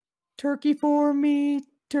Turkey for me,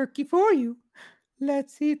 turkey for you.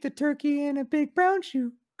 Let's eat the turkey in a big brown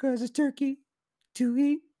shoe, 'cause it's turkey to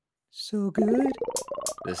eat so good.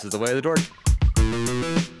 This is the way of the dork.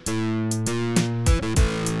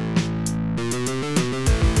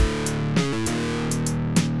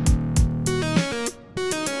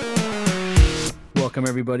 Welcome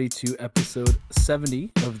everybody to episode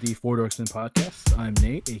 70 of the Four Dorksmen podcast. I'm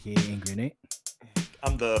Nate, aka Angry Nate.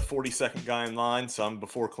 I'm the 42nd guy in line, so I'm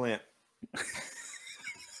before Clint.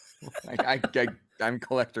 I'm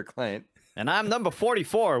Collector Clint. And I'm number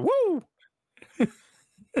 44. Woo!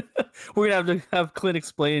 We're gonna have to have Clint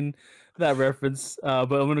explain that reference,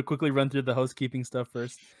 but I'm gonna quickly run through the housekeeping stuff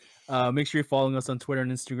first. Make sure you're following us on Twitter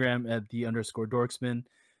and Instagram at _Dorksmen.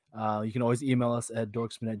 You can always email us at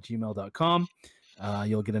dorksmen@gmail.com.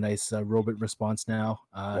 You'll get a nice robot response now.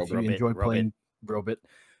 If you enjoy playing robot.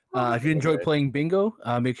 If you enjoy playing bingo,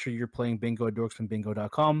 make sure you're playing bingo at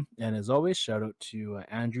dorksmenbingo.com. And as always, shout out to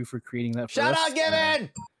Andrew for creating that for us. Shout out, Given!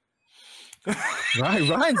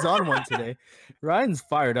 Ryan's on one today. Ryan's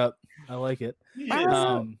fired up. I like it.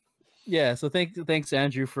 Yeah, so thanks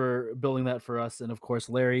Andrew for building that for us, and of course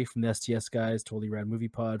Larry from the STS guys, Totally Rad Movie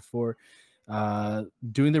Pod, for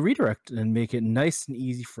doing the redirect and make it nice and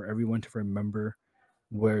easy for everyone to remember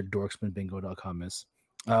where dorksmanbingo.com is.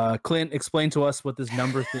 Clint, explain to us what this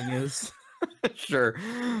number thing is. Sure.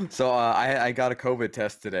 So I got a COVID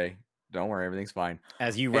test today. Don't worry, everything's fine.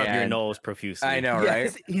 As you rub your nose profusely. I know,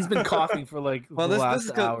 right? He's been coughing for like the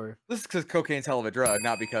last hour. This is because cocaine's hell of a drug,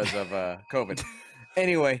 not because of COVID.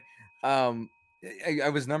 Anyway, I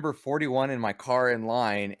was number 41 in my car in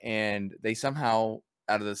line, and they somehow,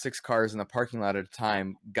 out of the 6 cars in the parking lot at a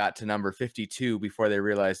time, got to number 52 before they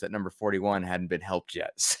realized that number 41 hadn't been helped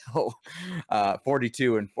yet. So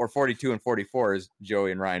 42 and 44, as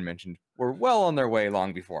Joey and Ryan mentioned, were well on their way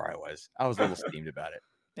long before I was. I was a little steamed about it.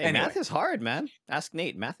 Hey, anyway. Math is hard, man. Ask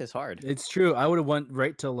Nate. Math is hard. It's true. I would have went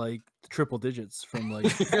right to like triple digits from like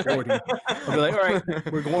 40. I'd be like, all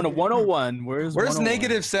right, we're going to 101. Where's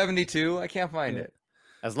negative 72? I can't find it.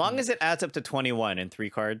 As long as it adds up to 21 in 3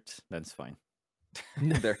 cards, that's fine.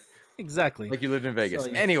 There. Exactly. Like you lived in Vegas.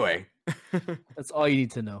 Anyway. That's all you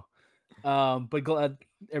need to know. But glad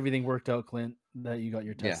everything worked out, Clint, that you got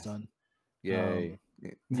your test done. Yay.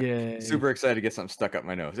 Yay. Super excited to get something stuck up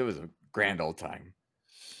my nose. It was a grand old time.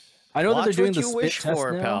 I know that they're doing the spit wish test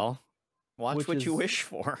for, now, pal. Watch what you is, wish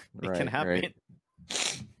for. It can happen.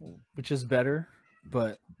 Right. Which is better,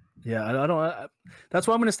 but yeah, I don't. That's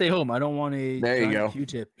why I'm gonna stay home. I don't want a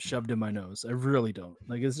Q-tip shoved in my nose. I really don't.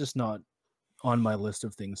 Like, it's just not on my list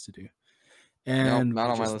of things to do. And nope,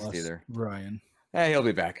 not on my list either. Ryan. Hey, he'll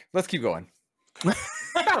be back. Let's keep going. We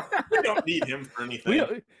don't need him for anything.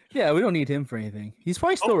 We don't need him for anything. He's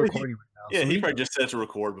probably still recording right now. Yeah, so he probably just said to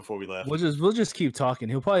record before we left. We'll just keep talking.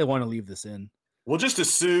 He'll probably want to leave this in. We'll just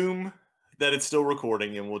assume that it's still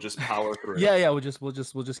recording, and we'll just power through. Yeah. We'll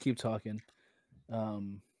just keep talking. So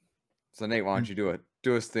Nate, why don't you do it?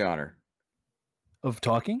 Do us the honor of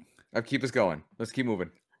talking. Keep us going. Let's keep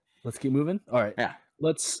moving. All right. Yeah.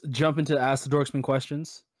 Let's jump into Ask the Dorksman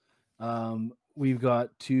questions. We've got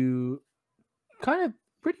 2 kind of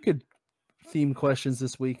pretty good themed questions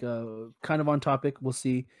this week. Kind of on topic. We'll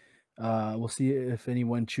see if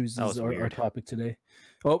anyone chooses our topic today.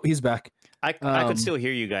 Oh, he's back. I could still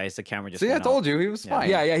hear you guys. The camera just. See, I told you he was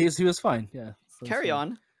fine. Yeah, he was fine. Yeah. So carry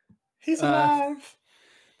on. He's alive.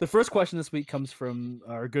 The first question this week comes from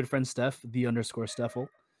our good friend Steph, _Steffel.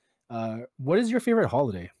 What is your favorite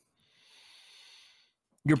holiday?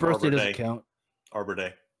 Your birthday doesn't count. Arbor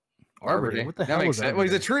Day. What the hell is that? Well,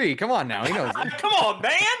 he's a tree. Come on now. He knows. Come on,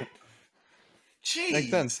 man. Jeez.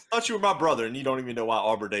 Makes sense. I thought you were my brother, and you don't even know why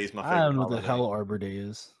Arbor Day is my favorite. I don't know holiday. what the hell Arbor Day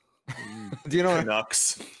is. Do you know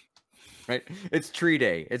Canucks? Right. It's Tree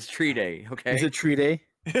Day. Okay. Is it Tree Day?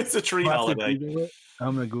 It's a tree holiday.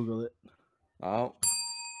 I'm gonna Google it. Oh.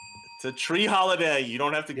 It's a tree holiday. You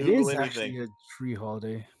don't have to Google anything. It is actually a tree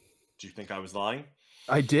holiday. Do you think I was lying?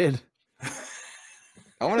 I did.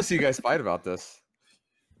 I want to see you guys fight about this.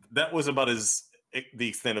 That was about the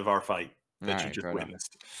extent of our fight that you just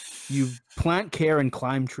witnessed. You plant, care, and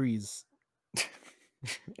climb trees.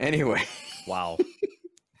 Anyway. Wow.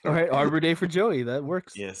 All right, Arbor Day for Joey. That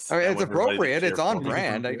works. Yes. I mean, it's appropriate. It's on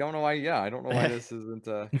brand. I don't know why. Yeah, I don't know why this isn't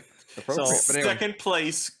appropriate. So, but anyway. Second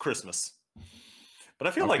place, Christmas. But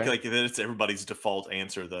I feel like it's everybody's default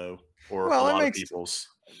answer, though, or a lot of people's.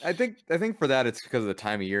 I think for that, it's because of the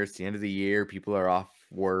time of year. It's the end of the year. People are off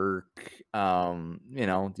work. You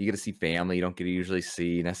know, you get to see family you don't get to usually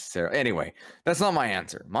see necessarily. Anyway, that's not my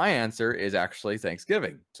answer. My answer is actually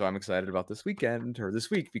Thanksgiving. So I'm excited about this weekend or this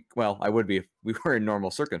week. Well, I would be if we were in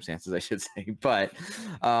normal circumstances, I should say. But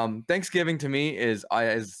Thanksgiving to me is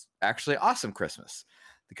actually awesome Christmas,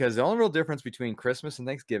 because the only real difference between Christmas and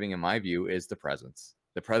Thanksgiving, in my view, is the presents.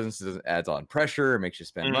 The presents adds on pressure, it makes you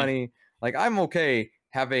spend money. Like, I'm okay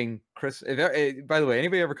having Chris. By the way,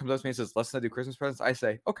 anybody ever comes up to me and says, "Let's not do Christmas presents," I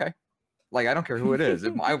say, "Okay." Like, I don't care who it is.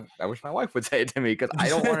 I wish my wife would say it to me, because I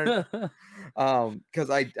don't want to. Because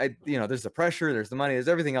I, you know, there's the pressure, there's the money, there's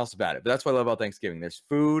everything else about it. But that's what I love about Thanksgiving. There's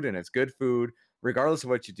food, and it's good food, regardless of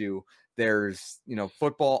what you do. There's, you know,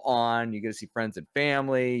 football on. You get to see friends and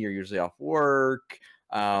family. You're usually off work.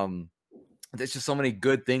 There's just so many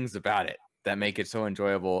good things about it that make it so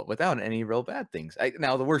enjoyable without any real bad things.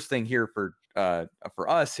 Now, the worst thing here for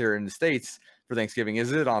us here in the States for Thanksgiving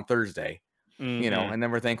is it on Thursday, you know, and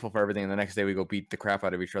then we're thankful for everything. And the next day we go beat the crap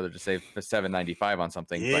out of each other to save $7.95 on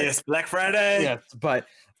something. Yes, Black Friday. Yes, but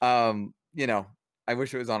you know, I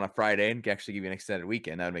wish it was on a Friday and could actually give you an extended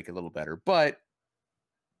weekend. That would make it a little better. But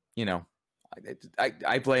you know,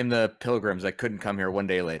 I blame the pilgrims that couldn't come here one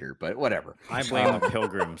day later. But whatever. I blame the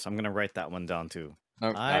pilgrims. I'm gonna write that one down too.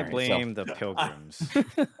 I blame the pilgrims.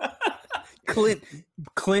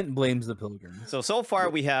 Clint blames the pilgrims. So far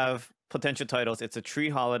we have potential titles. It's a tree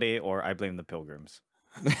holiday or I blame the pilgrims.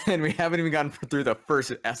 And we haven't even gotten through the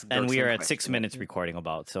first Ask And we Dorks are at question. 6 minutes recording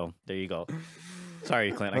about. So there you go.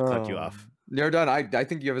 Sorry, Clint, I cut you off. You're done. I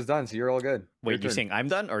think you have us done, so you're all good. Wait, you're saying I'm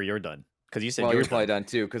done or you're done? Because you said Well, you're you're probably done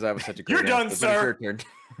too, because I was such a great You're done, answer, but it's sir. your turn.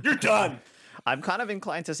 You're done. I'm kind of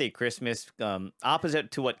inclined to say Christmas, opposite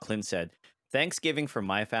to what Clint said. Thanksgiving for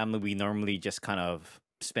my family, we normally just kind of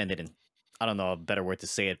spend it in, I don't know a better word to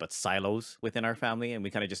say it, but silos within our family, and we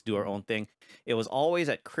kind of just do our own thing. It was always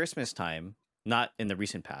at Christmas time, not in the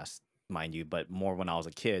recent past, mind you, but more when I was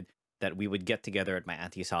a kid, that we would get together at my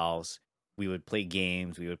auntie's house. We would play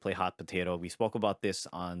games. We would play hot potato. We spoke about this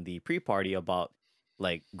on the pre-party about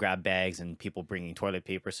like grab bags and people bringing toilet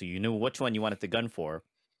paper, so you knew which one you wanted the gun for.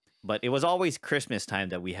 But it was always Christmas time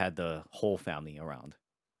that we had the whole family around.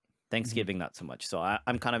 Thanksgiving, not so much. So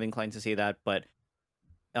I'm kind of inclined to say that. But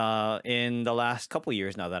in the last couple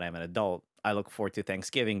years, now that I'm an adult, I look forward to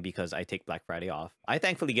Thanksgiving because I take Black Friday off. I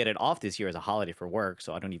thankfully get it off this year as a holiday for work,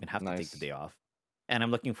 so I don't even have to take the day off. And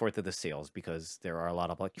I'm looking forward to the sales because there are a lot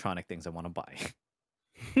of electronic things I want to buy.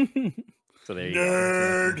 So there you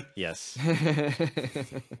Nerd. go. Yes.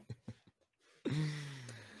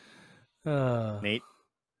 Nate?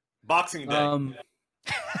 Boxing Day.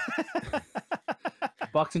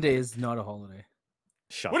 Boxing Day is not a holiday.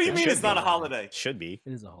 What do you mean it's not a holiday? Should be.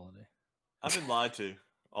 It is a holiday. I've been lied to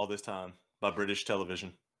all this time by British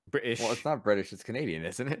television. British. Well, it's not British. It's Canadian,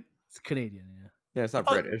 isn't it? It's Canadian, yeah. Yeah, it's not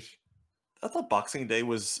Oh. British. I thought Boxing Day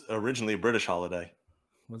was originally a British holiday.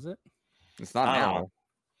 Was it? It's not I don't now. know.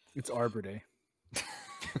 It's Arbor Day.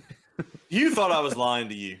 You thought I was lying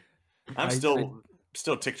to you. I'm I-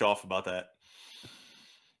 still ticked off about that.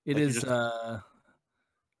 It Like you is just-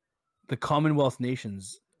 the Commonwealth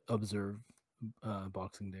nations observe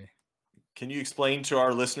Boxing Day. Can you explain to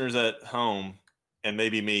our listeners at home and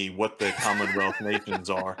maybe me what the Commonwealth nations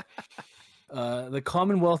are? The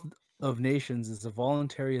Commonwealth of Nations is a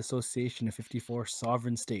voluntary association of 54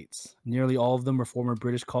 sovereign states. Nearly all of them are former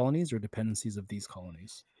British colonies or dependencies of these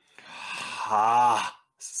colonies.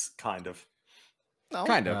 Kind of. No.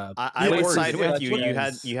 Kind of. I would Places side with such you.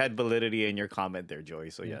 as- You had validity in your comment there, Joey.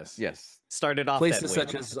 So Yeah. yes. Yes. Started off Places that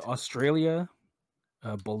way. such as Australia,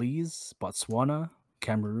 Belize, Botswana,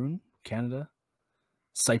 Cameroon, Canada,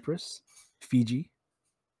 Cyprus, Fiji,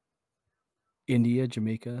 India,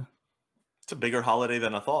 Jamaica. It's a bigger holiday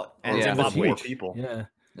than I thought. And Yeah. Zimbabwe. More people. Yeah.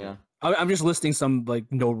 Yeah. I'm just listing some like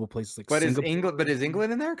notable places like But is Singapore. England? But is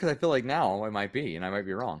England in there? Because I feel like now it might be, and I might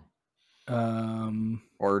be wrong. Um,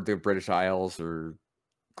 Or the British Isles, or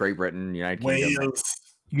Great Britain, United Kingdom. Wales.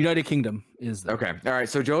 United Kingdom is there. Okay. All right.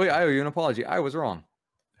 So Joey, I owe you an apology. I was wrong.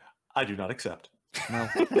 I do not accept. No,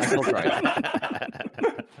 I still tried.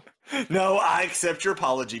 No, I accept your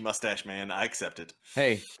apology, mustache man. I accept it.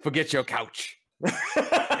 Hey, forget your couch.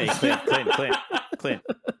 Hey, Clint.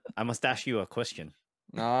 I must ask you a question.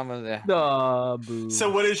 No, I'm a. Boo. So,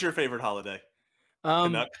 what is your favorite holiday?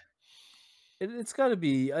 Canuck? It's gotta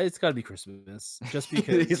be Christmas, just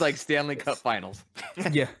because He's like Stanley Cup Finals.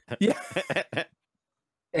 yeah.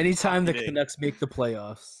 Anytime the Hockey day. Canucks make the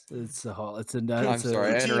playoffs, it's a I'm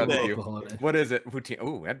sorry, I Poutine interrupted day. you. holiday. What is it? Poutine.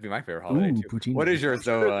 Oh, that'd be my favorite holiday Ooh, too. poutine What day. is yours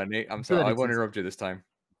though, Nate? I'm sure sorry, that I won't exists. interrupt you this time.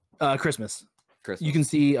 Christmas. Christmas. You can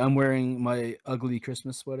see I'm wearing my ugly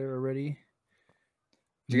Christmas sweater already.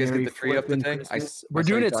 Did you guys Merry get the tree up flippin' today? Christmas. I We're saw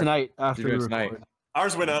doing you it talk- tonight after doing we it tonight. record.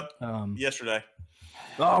 Ours went up Um, yesterday.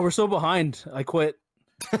 oh, we're so behind. I quit.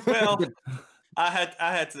 Well, I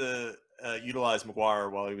had to utilize McGuire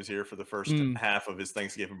while he was here for the first half of his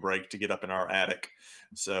Thanksgiving break to get up in our attic.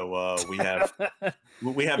 So we have that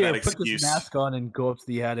Put excuse. this mask on and go up to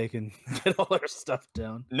the attic and get all our stuff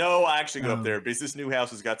down. No, I actually go up there because this new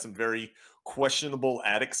house has got some very questionable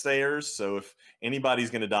attic stairs. So if anybody's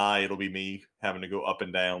going to die, it'll be me having to go up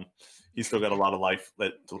and down. He's still got a lot of life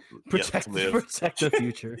to live. Protect the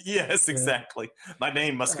future. Yes, exactly. My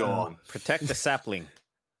name must go on. Protect the sapling.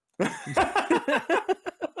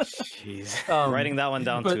 Jeez. Writing that one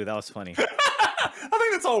down too. That was funny. I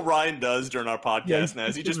think that's all Ryan does during our podcast now.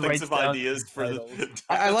 Is he just thinks writes of down ideas for the.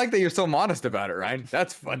 I like that you're so modest about it, Ryan.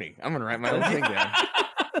 That's funny. I'm gonna write my own thing down.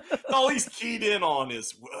 All he's keyed in on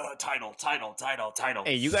is title.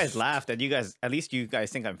 Hey, you guys laughed, and at least you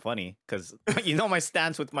guys think I'm funny, because you know my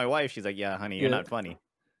stance with my wife. She's like, "Yeah, honey, you're not funny."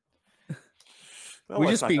 Well, We're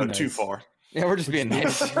let's just not being go too nice. far. Yeah, we're just being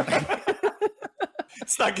nice.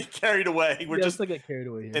 Let's not get carried away. We're just not get carried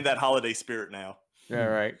away here. in that holiday spirit now. Yeah,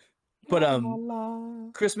 right. But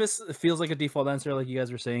Christmas feels like a default answer, like you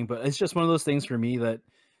guys were saying. But it's just one of those things for me that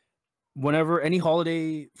whenever any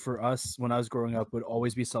holiday for us when I was growing up would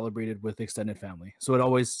always be celebrated with extended family. So I'd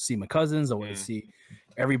always see my cousins, always see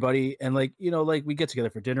everybody, and like we get together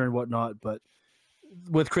for dinner and whatnot. But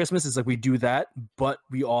with Christmas, it's like we do that, but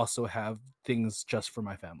we also have things just for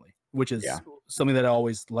my family, which is something that I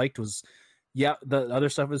always liked. Was the other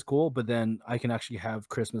stuff is cool, but then I can actually have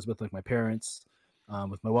Christmas with like my parents,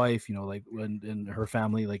 with my wife, like and her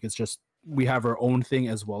family. Like it's just we have our own thing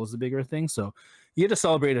as well as the bigger thing. So you get to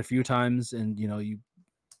celebrate a few times, and you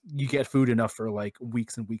get food enough for like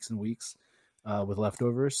weeks and weeks and weeks with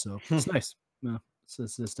leftovers. So it's nice. Yeah,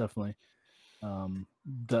 it's definitely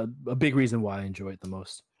a big reason why I enjoy it the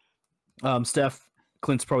most. Steph,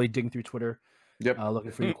 Clint's probably digging through Twitter. Yep.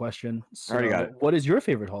 Looking for your question. So, Already got it. What is your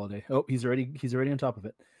favorite holiday? Oh, he's already on top of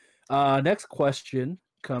it. Next question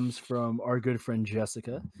comes from our good friend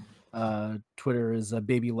Jessica. Twitter is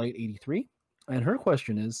babylight83, and her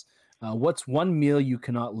question is, what's one meal you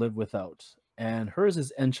cannot live without? And hers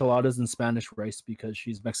is enchiladas and Spanish rice because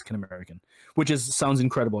she's Mexican American, which sounds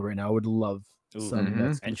incredible right now. I would love some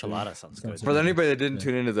Mexican Enchilada food. sounds good. For anybody that didn't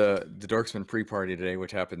tune into the Dorksman pre-party today,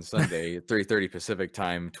 which happened Sunday at 3:30 Pacific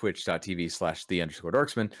time,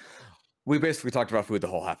 twitch.tv/the_Dorksman, we basically talked about food the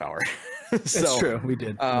whole half hour. It's true. We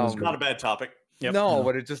did. It was great. Not a bad topic. Yep. No,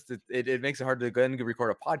 but it makes it hard to go ahead and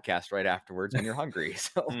record a podcast right afterwards when you're hungry.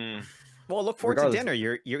 So Well, look forward Regardless. to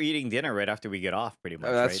dinner. You're eating dinner right after we get off, pretty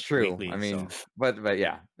much. that's right? true. Weekly, I mean, so. but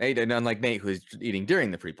yeah, Nate, and unlike Nate, who's eating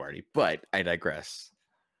during the pre-party. But I digress.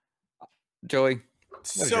 Joey, what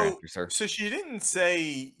is your answer, sir? So she didn't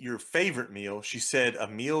say your favorite meal. She said a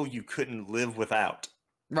meal you couldn't live without.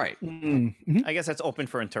 Right. Mhm. I guess that's open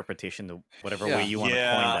for interpretation, to whatever Yeah. way you want to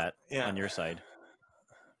Yeah, coin that yeah. on your side.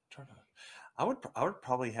 I would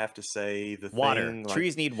probably have to say the Water. thing, like-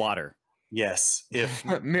 Trees need water. Yes, if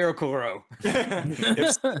Miracle Grow.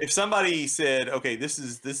 if somebody said, okay, this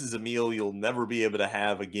is a meal you'll never be able to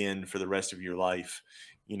have again for the rest of your life,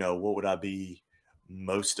 what would I be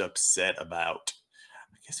most upset about?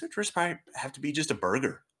 I guess it would just probably have to be just a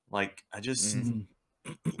burger. Like I just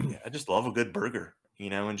love a good burger,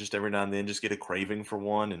 and just every now and then just get a craving for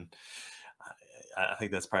one. And I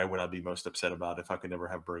think that's probably what I'd be most upset about if I could never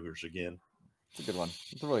have burgers again. It's a good one.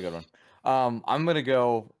 It's a really good one. I'm gonna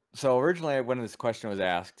go. So originally, when this question was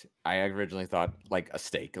asked, I originally thought like a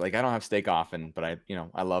steak. Like I don't have steak often, but I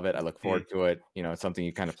love it. I look forward to it. It's something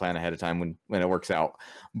you kind of plan ahead of time when it works out.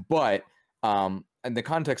 But in the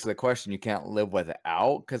context of the question, you can't live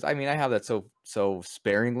without, because I have that so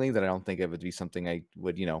sparingly that I don't think it would be something I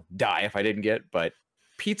would die if I didn't get. But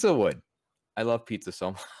pizza would. I love pizza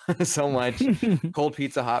so much. Cold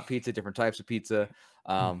pizza, hot pizza, different types of pizza.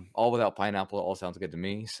 All without pineapple. All sounds good to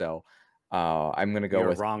me. So I'm gonna go You're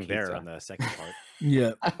with wrong pizza. there on the second part.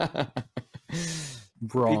 Yeah.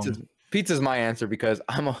 Wrong. Pizza's my answer because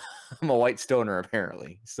I'm a white stoner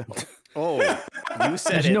apparently. So Oh, you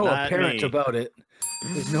said There's it, no not apparent me. about it.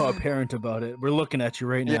 There's no apparent about it. We're looking at you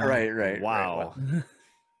right now. yeah, right. Wow.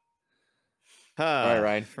 Right,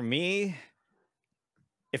 Ryan. For me,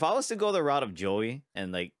 if I was to go the route of Joey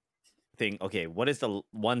and like think, okay, what is the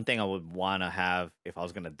one thing I would want to have if I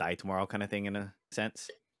was gonna die tomorrow, kind of thing, in a sense.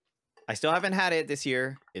 I still haven't had it this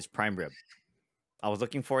year. Is prime rib. I was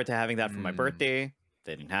looking forward to having that for my birthday.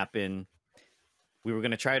 That didn't happen. We were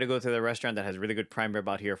gonna try to go to the restaurant that has really good prime rib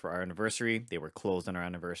out here for our anniversary. They were closed on our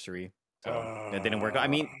anniversary, so that didn't work. I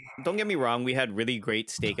mean, don't get me wrong. We had really great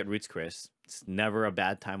steak at Roots Chris. It's never a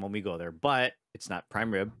bad time when we go there, but it's not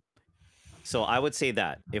prime rib. So I would say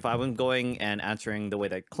that if I was going and answering the way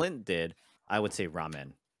that Clint did, I would say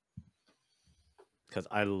ramen because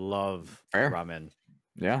I love Fair. ramen.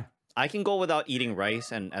 Yeah. I can go without eating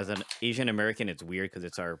rice, and as an Asian American, it's weird because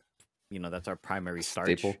it's our, that's our primary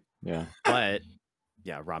starch. Staple. Yeah. But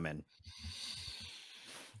yeah, ramen.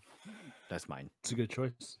 That's mine. It's a good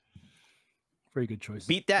choice. Very good choice.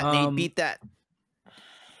 Beat that, Nate. Beat that.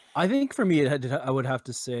 I think for me, I would have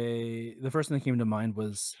to say the first thing that came to mind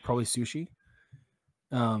was probably sushi.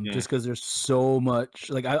 Just because there's so much.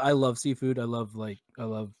 Like I love seafood. I love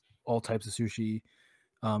all types of sushi.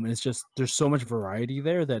 And it's just there's so much variety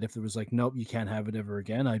there that if it was like, nope, you can't have it ever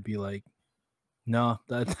again, I'd be like, no,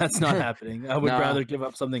 that's not happening. I would Nah. rather give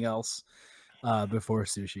up something else before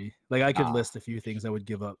sushi. Like I could Nah. list a few things I would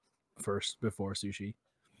give up first before sushi.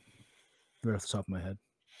 Right off the top of my head.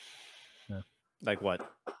 Like what?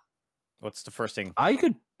 What's the first thing? I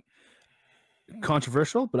could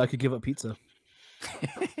controversial, but I could give up pizza.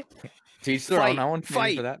 Teach their own. I won't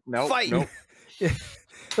Fight. for that. Nope. Fight. Nope.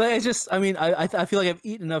 But it's just, I mean, I feel like I've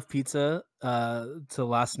eaten enough pizza to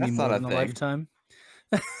last me That's more not a than a thing. lifetime.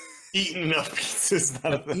 Eating enough pizza is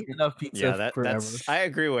not a I've thing. eaten enough pizza Yeah, forever. that's. I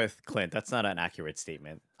agree with Clint. That's not an accurate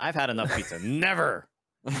statement. I've had enough pizza. Never.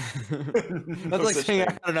 That's like such saying I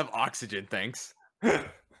thing. had enough oxygen. Thanks.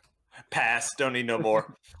 Pass. Don't need no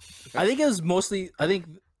more. I think it was mostly. I think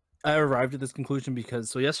I arrived at this conclusion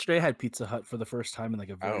because yesterday I had Pizza Hut for the first time in like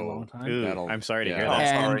a very long time, Ooh, That'll- I'm sorry to yeah. hear Oh,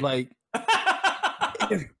 that. and sorry. like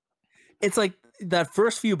it's like that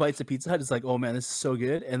first few bites of Pizza Hut is like, oh man, this is so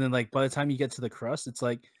good, and then like by the time you get to the crust, it's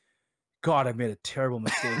like, God, I made a terrible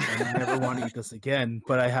mistake. I never want to eat this again.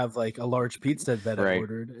 But I have like a large pizza that I Right.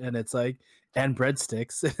 ordered, and it's like, and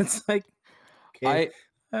breadsticks, and it's like, okay,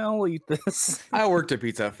 I'll eat this. I worked at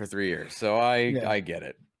Pizza Hut for 3 years, so I Yeah. get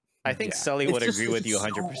it. I think Yeah. Sully It's would just- agree it's with you so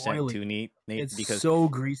 100% oily. too, Nate. It's Because so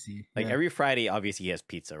greasy. like yeah. every Friday, obviously he has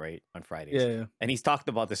pizza, right? On Fridays. yeah. And he's talked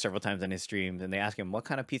about this several times on his streams, and they ask him, what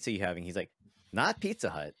kind of pizza are you having? He's like, not Pizza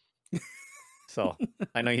Hut. So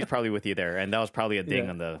I know he's probably with you there. And that was probably a ding Yeah.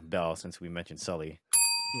 on the bell since we mentioned Sully.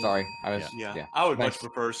 Sorry, I was. Yeah. I would Nice. much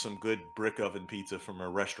prefer some good brick oven pizza from a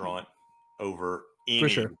restaurant over any, For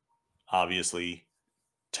sure. obviously,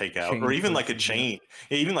 takeout Chain or even like a places, yeah. chain,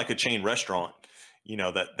 even like a chain restaurant,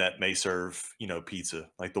 that may serve, pizza.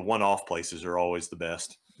 Like the one-off places are always the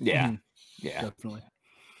best. Yeah, Mhm. yeah. Definitely.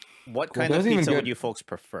 What Cool. kind of There's even pizza would good- you folks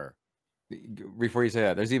prefer? Before you say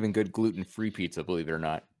that, there's even good gluten-free pizza. Believe it or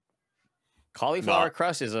not. Cauliflower Not-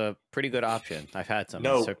 crust is a pretty good option. I've had some.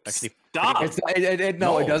 No, It's actually stop. It's no, it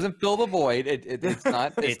No. doesn't fill the void. It's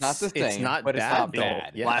not. It's not the same. It's not but bad, it's not though.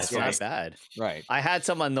 bad. Yeah, it's not Blasphemy. bad. Right. I had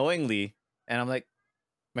some unknowingly, and I'm like,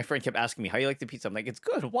 my friend kept asking me, how you like the pizza? I'm like, it's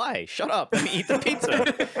good. Why? Shut up. Let me eat the pizza.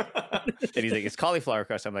 And he's like, it's cauliflower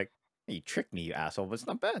crust. I'm like, hey, you tricked me, you asshole, but it's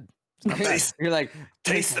not bad. It's not bad. Taste, You're like,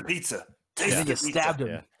 taste the pizza. Taste And then the you pizza. stabbed him.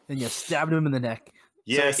 Yeah. And you stabbed him in the neck.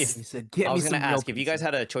 Yes. if- He said, "Get I me was some going to real ask, if you guys pizza."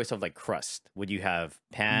 had a choice of like crust, would you have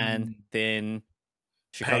pan, thin,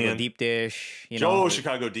 Chicago Pan. deep dish? Joe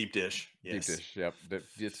Chicago deep dish. Yes. deep dish. Yep,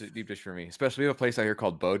 it's a deep dish for me. Especially we have a place out here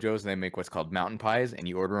called Bojo's, and they make what's called mountain pies, and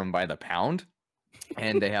you order them by the pound,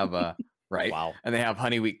 and they have right, Wow. and they have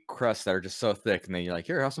honey wheat crusts that are just so thick, and then you're like,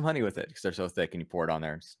 here, have some honey with it, because they're so thick, and you pour it on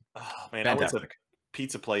there. It's Oh, man, I went to a fantastic.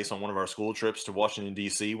 pizza place on one of our school trips to Washington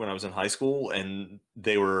D.C. when I was in high school, and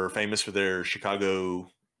they were famous for their Chicago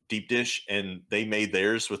deep dish, and they made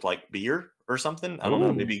theirs with like beer or something. I don't know.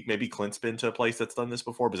 Ooh. Maybe Clint's been to a place that's done this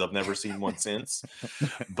before, because I've never seen one since.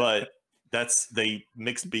 But they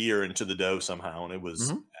mixed beer into the dough somehow, and it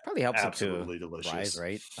was Mhm. Probably helps it absolutely to delicious. rise,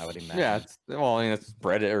 right? I would imagine. Yeah, I mean, it's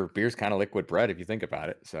bread or beer's kind of liquid bread if you think about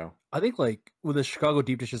it. So I think like with the Chicago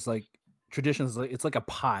deep dish is like traditions, like it's like a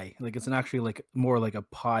pie. Like it's an actually like more like a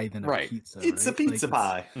pie than a Right. pizza. It's a right? Like, pizza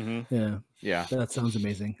pie. Mhm. Yeah, yeah, that sounds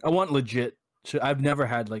amazing. I want legit. I've never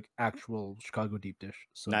had like actual Chicago deep dish.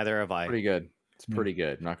 So Neither have I. pretty good. It's Yeah. pretty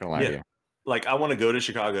good. Not gonna lie to Yeah. you. Like I want to go to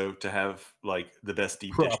Chicago to have like the best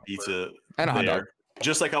deep dish Proper. pizza And a hot dog. there.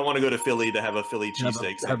 Just like I want to go to Philly to have a Philly have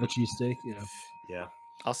cheesesteak. a, have a cheesesteak. Yeah. Yeah.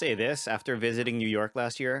 I'll say this: after visiting New York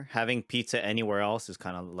last year, having pizza anywhere else is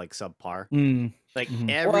kind of like subpar. Mm, Like Mhm.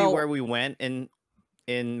 everywhere we went in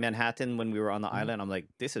Manhattan when we were on the Mhm. island, I'm like,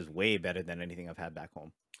 this is way better than anything I've had back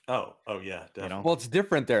home. Oh yeah, definitely. You know? Well, it's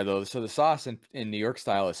different there though. So the sauce in New York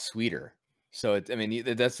style is sweeter. So I mean,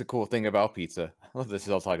 that's the cool thing about pizza. I love this is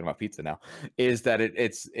all talking about pizza now. Is that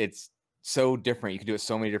it's so different. You can do it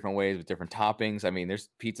so many different ways with different toppings. I mean, there's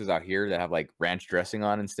pizzas out here that have like ranch dressing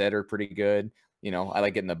on instead are pretty good. I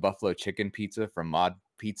like getting the buffalo chicken pizza from Mod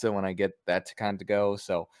Pizza when I get that to kind of go.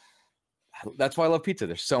 So that's why I love pizza.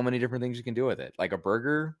 There's so many different things you can do with it. Like a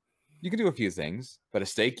burger, you can do a few things, but a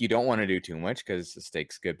steak, you don't want to do too much because the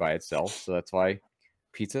steak's good by itself. So that's why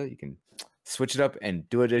pizza, you can switch it up and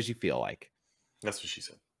do it as you feel like. That's what she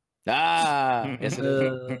said. Ah, yes, it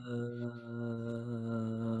is.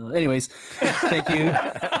 Anyways, thank you.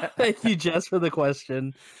 Thank you, Jess, for the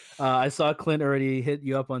question. I saw Clint already hit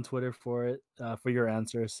you up on Twitter for it, for your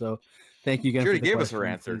answer. So thank you again. She already for the gave us her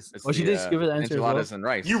question, answer. please. It's Oh, she the, did give an answer as well? enchiladas and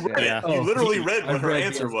rice. You read it. Yeah. Oh, You literally he- read I what her read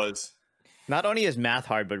answer the- was. Not only is math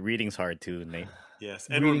hard, but reading's hard too, Nate. Yes,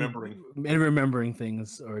 and Reading- remembering. and remembering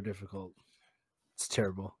things are difficult. It's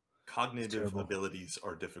terrible. Cognitive terrible. abilities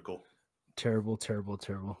are difficult. Terrible, terrible,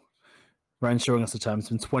 terrible. Ryan's showing us the time. It's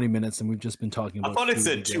been 20 minutes and we've just been talking about I thought it food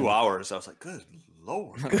said again. 2 hours. I was like, good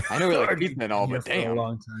Lord. I know we like Lord, pizza and all, here but for a damn.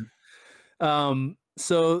 long time.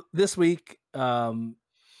 So this week,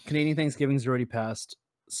 Canadian Thanksgiving's already passed,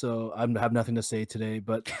 so I have nothing to say today.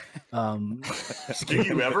 But just Do you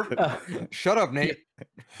kidding. ever? Shut up, Nate.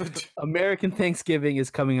 American Thanksgiving is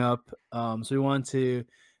coming up, so we want to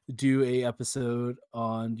do a episode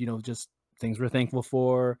on just things we're thankful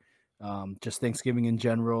for, just Thanksgiving in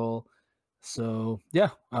general. So yeah,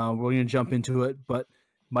 we're gonna jump into it. But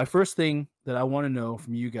my first thing that I want to know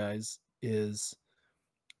from you guys is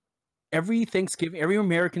every Thanksgiving, every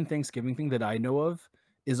American Thanksgiving thing that I know of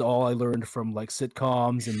is all I learned from like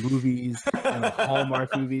sitcoms and movies and like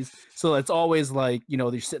Hallmark movies. So it's always like,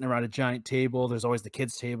 they're sitting around a giant table. There's always the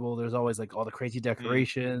kids' table. There's always like all the crazy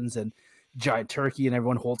decorations and giant turkey, and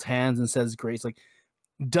everyone holds hands and says grace. Like,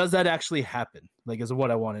 does that actually happen? Like, is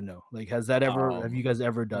what I want to know. Like, have you guys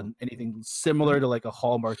ever done anything similar to like a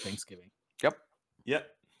Hallmark Thanksgiving? Yep, Yep.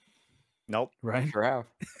 Nope. Right? sure have.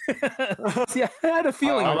 See, I had a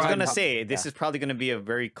feeling. I was Ryan- gonna say this yeah. is probably gonna be a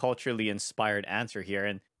very culturally inspired answer here,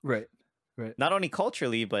 and Right. not only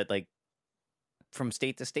culturally, but like from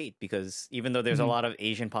state to state, because even though there's a Mhm. lot of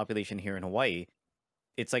Asian population here in Hawaii,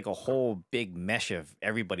 it's like a whole big mesh of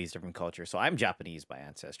everybody's different culture. So I'm Japanese by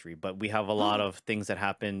ancestry, but we have a lot of things that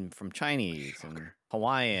happen from Chinese and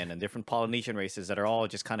Hawaiian and different Polynesian races that are all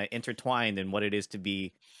just kind of intertwined in what it is to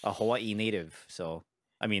be a Hawaii native. So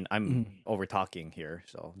I mean, I'm over talking here.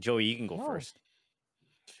 So Joey, you can go first.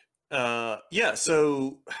 Yeah,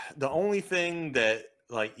 so the only thing that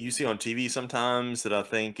like you see on TV sometimes that I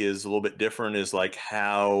think is a little bit different is like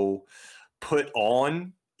how put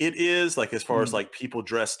on it is, like as far as like people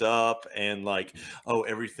dressed up and like, oh,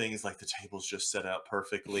 everything's like the table's just set out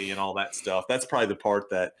perfectly and all that stuff. That's probably the part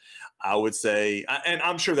that I would say, and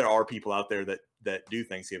I'm sure there are people out there that do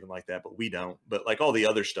Thanksgiving like that, but we don't. But like all the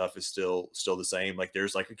other stuff is still the same. Like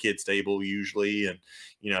there's like a kid's table usually, and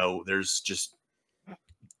there's just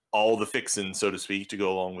all the fixing, so to speak, to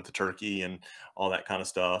go along with the turkey and all that kind of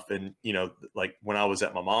stuff. And, like when I was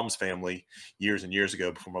at my mom's family years and years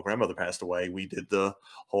ago, before my grandmother passed away, we did the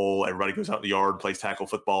whole, everybody goes out in the yard, plays tackle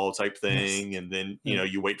football type thing. And then,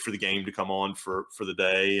 you wait for the game to come on for the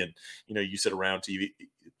day. And, you sit around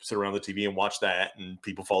the TV and watch that, and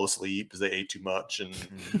people fall asleep because they ate too much and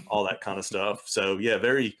all that kind of stuff. So yeah,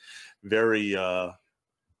 very, very,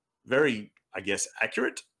 very, I guess,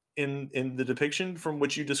 accurate in the depiction from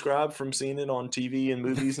what you described from seeing it on TV and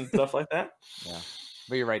movies and stuff like that. Yeah,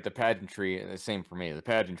 but you're right. The pageantry, the same for me. The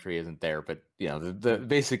pageantry isn't there, but the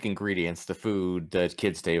basic ingredients, the food, the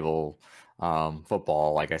kids' table,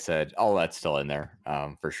 football, like I said, all that's still in there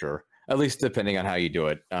for sure. At least depending on how you do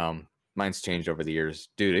it. Mine's changed over the years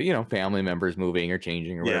due to family members moving or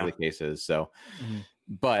changing or whatever the case is. So,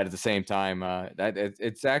 but at the same time,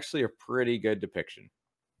 it's actually a pretty good depiction.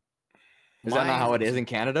 Is that not how it is in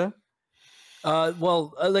Canada?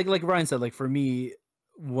 Well, like Ryan said, like for me,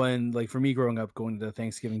 for me growing up, going to the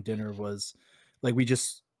Thanksgiving dinner was like we'd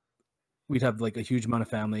have like a huge amount of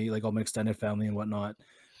family, like all my extended family and whatnot.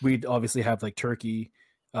 We'd obviously have like turkey.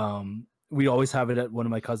 We'd always have it at one of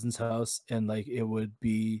my cousin's house, and like it would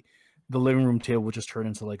be the living room table would just turn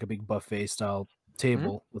into like a big buffet style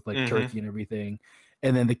table with like turkey and everything.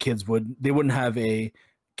 And then the kids wouldn't have a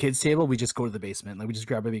kids table. We just go to the basement. Like we just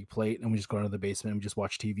grab a big plate and we just go into the basement and we just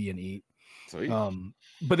watch TV and eat. Sweet.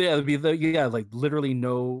 But yeah, it'd be like literally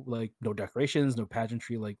no decorations, no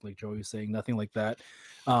pageantry, like Joey was saying, nothing like that.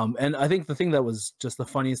 And I think the thing that was just the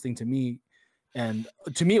funniest thing to me, and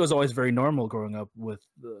to me it was always very normal growing up with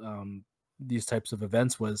these types of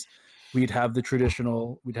events, was we'd have the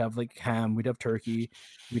traditional, we'd have like ham, we'd have turkey,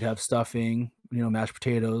 we'd have stuffing, mashed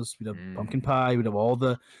potatoes, we'd have pumpkin pie, we'd have all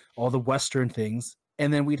the Western things,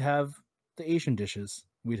 and then we'd have the Asian dishes.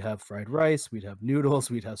 We'd have fried rice, we'd have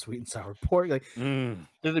noodles, we'd have sweet and sour pork. Like I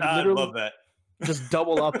literally love that. just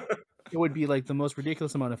double up. It would be like the most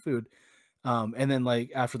ridiculous amount of food. And then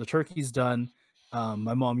like after the turkey's done,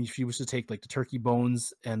 My mom, she used to take like the turkey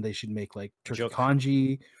bones and they should make like turkey Juk.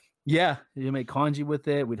 congee. Yeah, you make congee with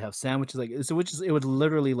it. We'd have sandwiches like so, which is it would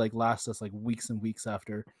literally like last us like weeks and weeks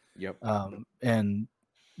after. Yep. And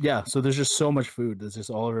yeah, so there's just so much food. That's just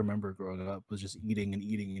all I remember growing up was just eating and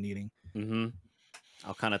eating and eating. Mm-hmm.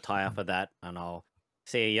 I'll kind of tie off of that, and I'll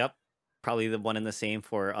say, yep, probably the one and the same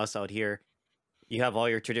for us out here. You have all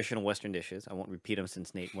your traditional Western dishes. I won't repeat them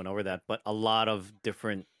since Nate went over that, but a lot of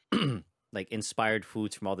different, like inspired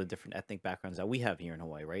foods from all the different ethnic backgrounds that we have here in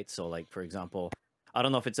Hawaii, right? So, like for example, I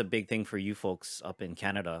don't know if it's a big thing for you folks up in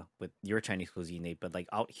Canada with your Chinese cuisine, Nate, but like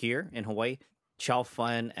out here in Hawaii, chow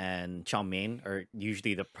fun and chow mein are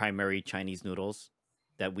usually the primary Chinese noodles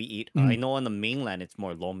that we eat. I Mhm. know on the mainland it's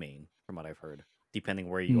more lo mein, from what I've heard, depending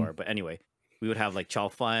where you Mm. are. But anyway, we would have like chow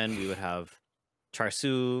fun, we would have char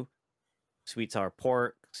siu, sweet sour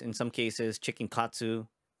pork in some cases, chicken katsu,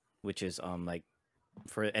 which is like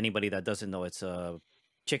for anybody that doesn't know, it's a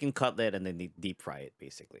chicken cutlet and then they deep fry it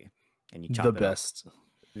basically, and you The chop it up. best.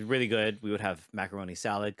 Really good. We would have macaroni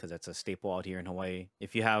salad because that's a staple out here in Hawaii.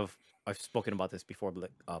 If you have, I've spoken about this before, but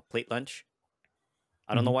like, plate lunch.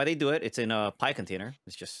 I don't know Mhm. why they do it. It's in a pie container.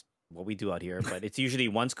 It's just what we do out here. But it's usually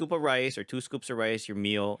 1 scoop of rice or 2 scoops of rice, your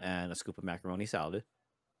meal, and a scoop of macaroni salad.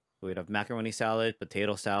 We'd have macaroni salad,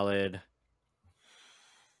 potato salad,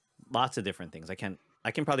 lots of different things. I can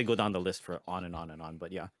probably go down the list for on and on and on.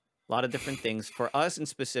 But yeah, a lot of different things. For us in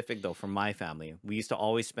specific, though, for my family, we used to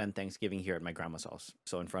always spend Thanksgiving here at my grandma's house,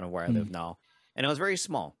 so in front of where I live now, and it was very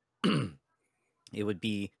small. It would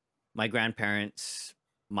be my grandparents,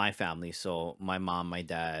 my family, so my mom, my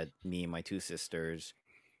dad, me, my 2 sisters,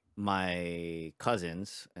 my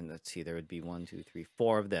cousins, and let's see, there would be 1, 2, 3,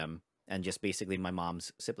 4 of them, and just basically my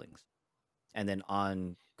mom's siblings. And then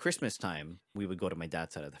on Christmas time, we would go to my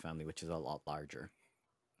dad's side of the family, which is a lot larger.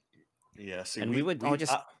 Yeah, see, And we would all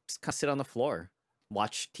just kind of sit on the floor,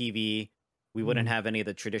 watch TV. We wouldn't have any of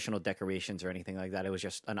the traditional decorations or anything like that. It was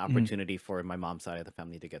just an opportunity for my mom's side of the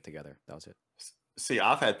family to get together. That was it. see,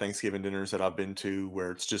 I've had Thanksgiving dinners that I've been to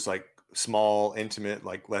where it's just like small, intimate,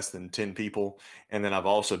 like less than 10 people. And then I've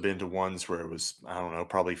also been to ones where it was, I don't know,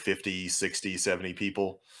 probably 50, 60, 70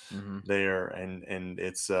 people Mm-hmm. there. And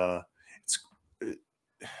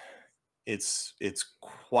it's, it's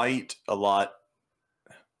quite a lot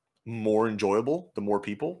more enjoyable the more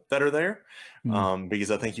people that are there,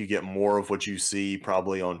 because I think you get more of what you see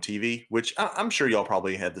probably on TV, which I'm sure y'all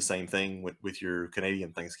probably had the same thing with your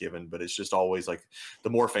Canadian Thanksgiving, but it's just always like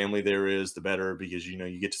the more family there is, the better, because you know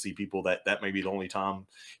you get to see people that may be the only time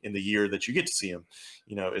in the year that you get to see them,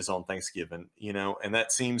 you know, is on Thanksgiving, you know, and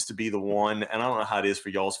that seems to be the one. And I don't know how it is for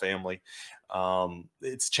y'all's family.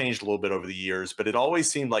 It's changed a little bit over the years, but it always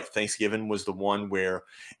seemed like Thanksgiving was the one where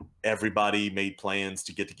everybody made plans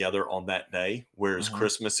to get together on that day, whereas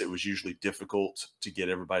Christmas, it was usually difficult to get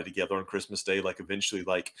everybody together on Christmas Day. Like eventually,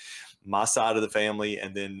 like my side of the family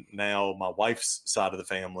and then now my wife's side of the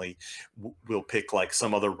family will pick like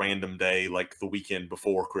some other random day, like the weekend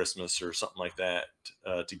before Christmas or something like that,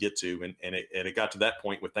 to get to. And it got to that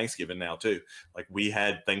point with Thanksgiving now too. Like we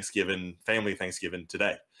had Thanksgiving, family Thanksgiving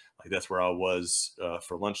today. Like that's where I was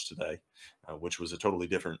for lunch today, which was a totally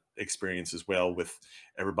different experience as well, with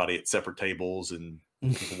everybody at separate tables and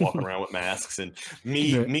people walking around with masks. And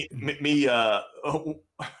me,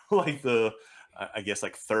 like the, I guess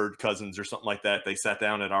like third cousins or something like that. They sat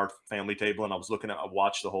down at our family table, and I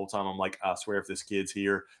watched the whole time. I'm like, I swear, if this kid's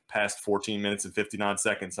here past 14 minutes and 59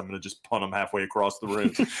 seconds, I'm gonna just punt him halfway across the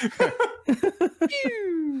room.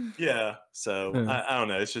 Yeah. So I don't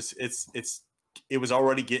know. It's just it was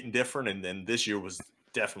already getting different, and then this year was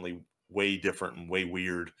definitely way different and way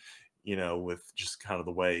weird, you know, with just kind of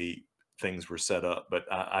the way things were set up. But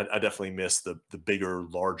I definitely miss the bigger,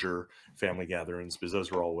 larger family gatherings, because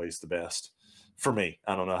those were always the best for me.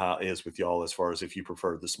 I don't know how it is with y'all as far as if you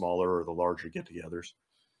prefer the smaller or the larger get-togethers.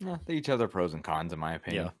 Yeah, they each have their pros and cons, in my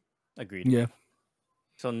opinion. Yeah, agreed. Yeah.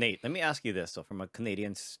 So Nate, let me ask you this. So from a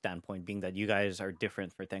Canadian standpoint, being that you guys are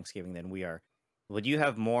different for Thanksgiving than we are, would you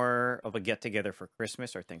have more of a get together for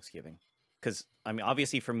Christmas or Thanksgiving? Because I mean,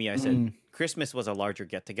 obviously for me, I said Christmas was a larger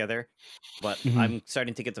get together, but I'm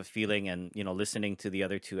starting to get the feeling, and you know, listening to the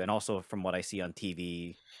other two, and also from what I see on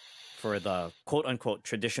TV for the quote unquote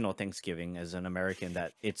traditional Thanksgiving as an American,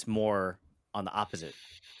 that it's more on the opposite.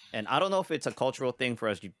 And I don't know if it's a cultural thing for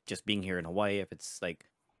us just being here in Hawaii, if it's like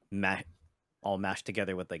all mashed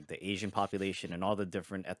together with like the Asian population and all the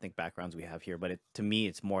different ethnic backgrounds we have here. But to me,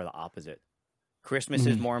 it's more the opposite. Christmas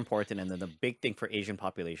is more important, and then the big thing for Asian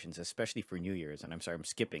populations, especially for New Year's, and I'm sorry I'm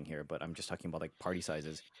skipping here, but I'm just talking about like party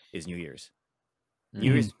sizes, is New Year's.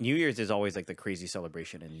 New Year's is always like the crazy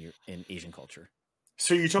celebration in Asian culture.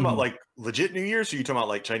 So you're talking about Mhm. like legit New Year's, or you talking about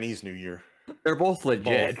like Chinese New Year? They're both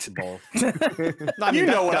legit. Both. No, I You mean,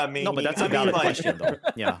 know what I No, but mean. that's a I mean, valid like- question, though.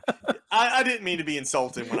 Yeah. I didn't mean to be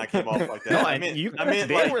insulting when I came off like that. No, I and meant, you. I meant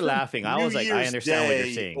They like were laughing. I New was like, I Year's understand what you're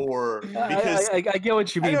Day, saying. or because I get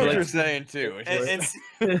what you I mean, know but what you're like, saying too. It's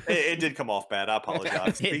just- it did come off bad. I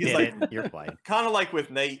apologize. It Because like didn't. You're fine. kind of like with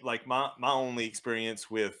Nate, like my only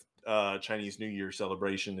experience with Chinese New Year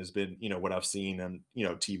celebration has been, what I've seen on,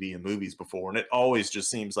 TV and movies before. And it always just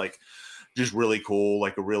seems like just really cool,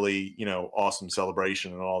 like a really, awesome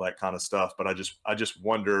celebration and all that kind of stuff. But I just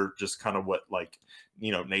wonder just kind of what, like,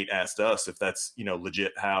 Nate asked us if that's,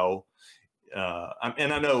 legit how,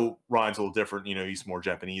 and I know Ryan's a little different, he's more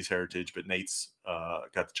Japanese heritage, but Nate's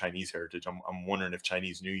got the Chinese heritage. I'm wondering if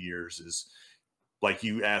Chinese New Year's is, like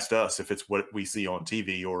you asked us, if it's what we see on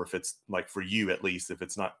TV, or if it's like, for you at least, if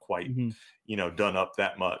it's not quite, Mhm. Done up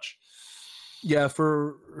that much. Yeah,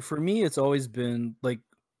 for me, it's always been like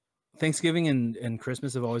Thanksgiving and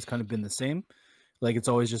Christmas have always kind of been the same. Like it's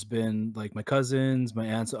always just been like my cousins, my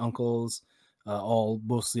aunts, uncles, all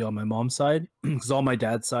mostly on my mom's side, because all my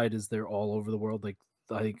dad's side is they're all over the world. Like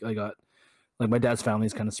I got like my dad's family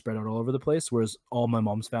is kind of spread out all over the place, whereas all my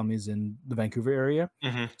mom's family is in the Vancouver area.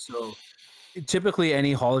 Mm-hmm. So typically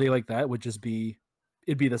any holiday like that would just be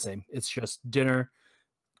it'd be the same. It's just dinner,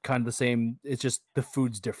 kind of the same. It's just the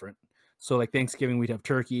food's different. So like Thanksgiving we'd have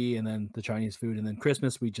turkey and then the Chinese food, and then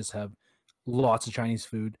Christmas we just have lots of Chinese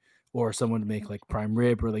food, or someone to make like prime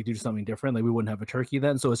rib or like do something different. Like we wouldn't have a turkey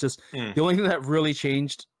then. So it's just Mm. the only thing that really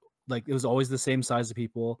changed. Like it was always the same size of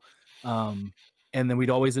people, and then we'd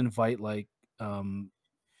always invite like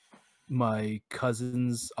my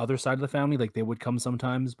cousin's other side of the family. Like they would come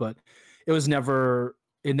sometimes, but it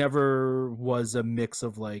never was a mix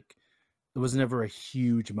of like it was never a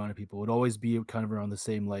huge amount of people. It would always be kind of around the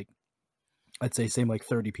same, like I'd say same like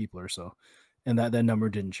 30 people or so, and that number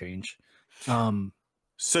didn't change.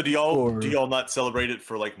 So do y'all For- not celebrate it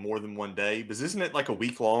for like more than one day? Because isn't it like a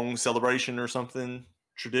week-long celebration or something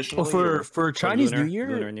traditionally? well, or- for Chinese Lunar, New Year,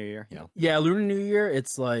 Lunar New Year. Yeah. yeah, Lunar New Year,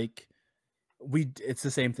 it's like it's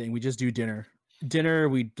the same thing. We just do dinner.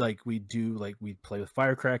 We play with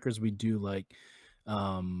firecrackers. We do like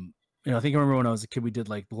I think I remember when I was a kid we did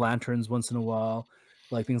like lanterns once in a while,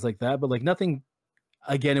 like things like that, but like nothing,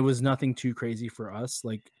 again, it was nothing too crazy for us.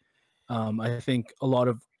 Like I think a lot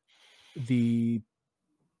of the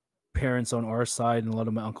parents on our side and a lot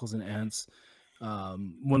of my uncles and aunts,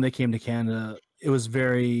 when they came to Canada,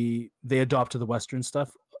 they adopted the Western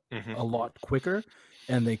stuff Mhm. a lot quicker,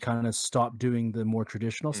 and they kind of stopped doing the more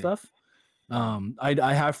traditional stuff.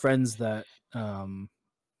 I have friends that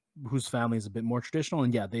whose family is a bit more traditional,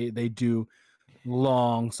 and yeah, they do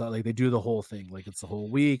long, so like they do the whole thing, like it's the whole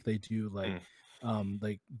week. They do like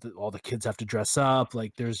all the kids have to dress up.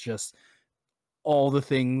 Like there's just all the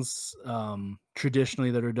things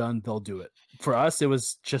traditionally that are done. They'll do it. For us, it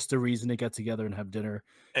was just a reason to get together and have dinner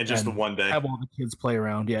And just the and one day. have all the kids play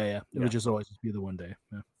around. Yeah. It Yeah. would just always be the one day.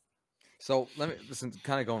 Yeah. So let me listen.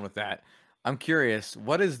 Kind of going with that. I'm curious.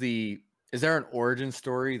 Is there an origin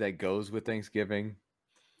story that goes with Thanksgiving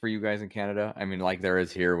for you guys in Canada? I mean, like there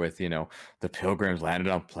is here with the Pilgrims landed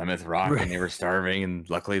on Plymouth Rock Right. and they were starving, and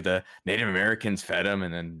luckily the Native Americans fed them,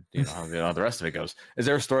 and then how the rest of it goes. Is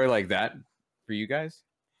there a story like that for you guys?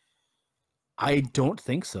 I don't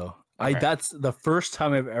think so. Okay. That's the first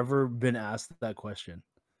time I've ever been asked that question.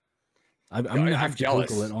 I'm gonna have I'm to jealous.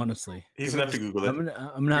 Google it, honestly. He's gonna have to Google it. I'm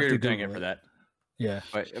gonna have You're to doing Google it for it. that. Yeah.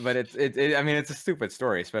 But it I mean, it's a stupid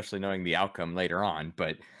story, especially knowing the outcome later on.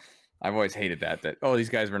 But I've always hated that oh, these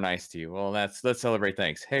guys were nice to you. Well, let's celebrate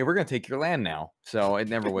thanks. Hey, we're gonna take your land now. So it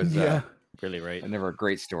never was Yeah. Really right. never a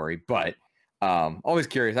great story. But always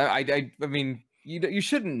curious. I mean, you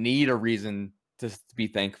shouldn't need a reason to be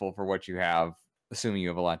thankful for what you have, assuming you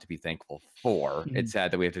have a lot to be thankful for. Mhm. It's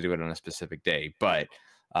sad that we have to do it on a specific day, but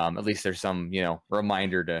at least there's some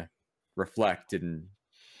reminder to reflect and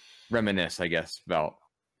reminisce, I guess, about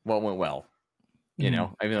what went well. Even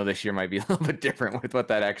though this year might be a little bit different with what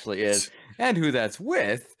that actually is and who that's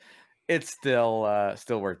with, it's still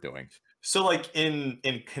worth doing. So like in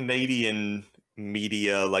Canadian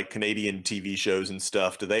media, like Canadian TV shows and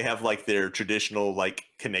stuff, do they have like their traditional like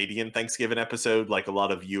Canadian Thanksgiving episode, like a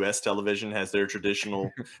lot of US television has their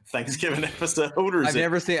traditional Thanksgiving episode? Or is I've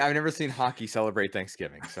never seen hockey celebrate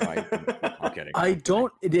Thanksgiving, so I'm kidding. I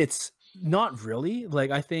don't. It's not really.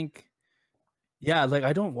 Like I think, yeah. Like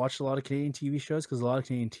I don't watch a lot of Canadian TV shows because a lot of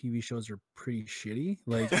Canadian TV shows are pretty shitty.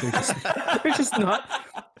 Like they're just not.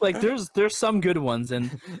 Like there's some good ones,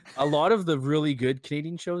 and a lot of the really good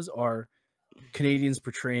Canadian shows are Canadians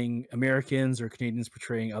portraying Americans or Canadians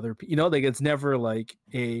portraying other. Like it's never like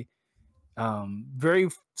a Very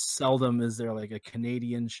seldom is there like a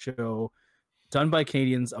Canadian show done by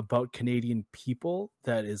Canadians about Canadian people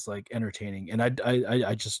that is like entertaining. And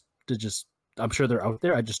I just I'm sure they're out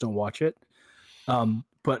there. I just don't watch it.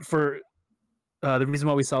 But for the reason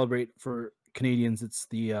why we celebrate for Canadians,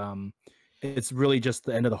 it's really just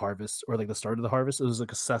the end of the harvest or like the start of the harvest. It was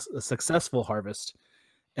like a successful harvest,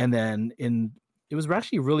 and then it was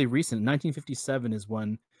actually really recent. 1957 is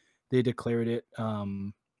when they declared it.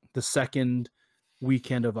 The second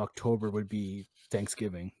weekend of October would be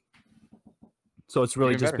Thanksgiving. So it's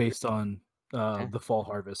really Even just better. based on Yeah. the fall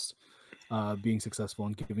harvest being successful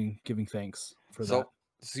and giving thanks for that.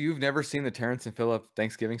 So you've never seen the Terrence and Phillip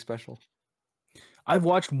Thanksgiving special? I've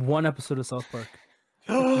watched one episode of South Park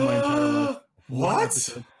in my entire life. One What?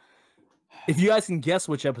 episode. If you guys can guess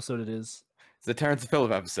which episode it is, It's the Terrence and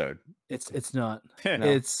Phillip episode. it's not. No.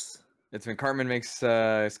 It's It's when Cartman makes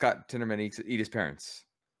Scott Tinderman eat his parents.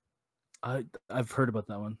 I've heard about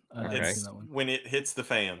that one. I haven't Okay. seen that one. When it hits the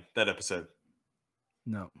fan, that episode.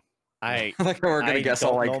 No. I Like we're gonna I guess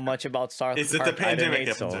don't all know like much about South Is it the Park either, pandemic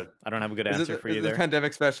Nate, so episode? I don't have a good is answer it for is you it the there.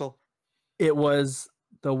 pandemic special? It was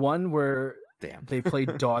the one where Damn. they played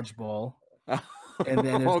dodgeball, and then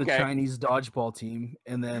there's the Okay. Chinese dodgeball team,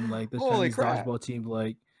 and then like the Holy Chinese crap. dodgeball team,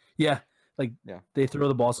 like Yeah. they throw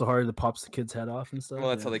the ball so hard it pops the kid's head off and stuff. Well,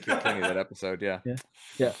 that's how they killed Kenny that episode. Yeah.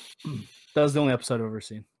 Yeah, that was the only episode I've ever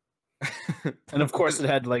seen, and of course it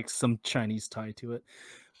had like some Chinese tie to it.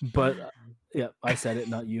 But yeah, I said it,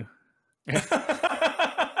 not you. You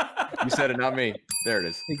said it, not me. There it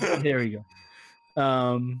is. There we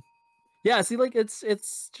go. Yeah, see, like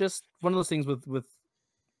it's just one of those things with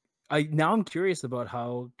I'm curious about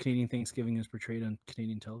how Canadian Thanksgiving is portrayed on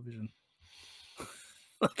Canadian television.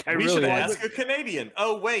 Like I We really should want- ask a Canadian.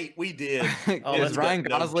 Oh wait, we did. Oh, Is let's go- Ryan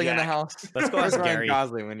no, Gosling in the Jack. house? Let's go Where's ask Ryan Gary.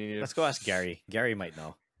 Gosling when you need him? Let's go ask Gary. Gary might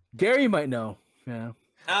know. Gary might know. Yeah.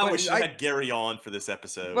 I wish I- I had Gary on for this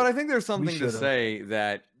episode. But I think there's something to should've. say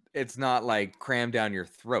that it's not like crammed down your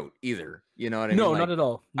throat either. You know what I mean? No, Like, not at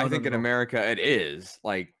all. No, I not think at in all. America it is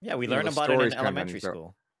like Yeah, we you know, learned the about it story's in crammed down your elementary throat.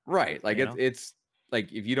 school. Right. Like You it's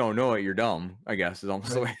like if you don't know it, you're dumb, I guess is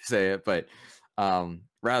almost the Right. way to say it. But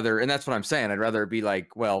rather, and that's what I'm saying. I'd rather it be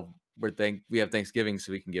like, well, we have Thanksgiving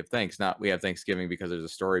so we can give thanks, not we have Thanksgiving because there's a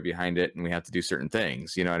story behind it and we have to do certain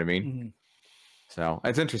things. You know what I mean? Mhm. So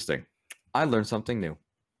it's interesting. I learned something new.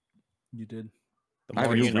 You did. The I have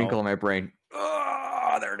more a new you wrinkle in know. my brain.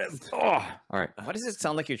 Oh, there it is. Oh, all right. Why does it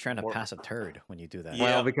sound like you're trying to More- pass a turd when you do that? Yeah.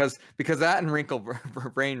 Well, because that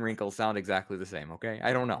and brain wrinkle sound exactly the same. Okay,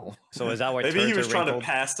 I don't know. So is that why Maybe he turds was are trying wrinkled? to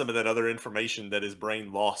pass some of that other information that his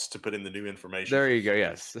brain lost to put in the new information. There you go.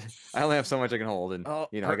 Yes, I only have so much I can hold, and Oh,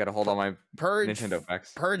 I got to hold all my Purge Nintendo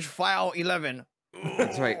facts. Purge file 11.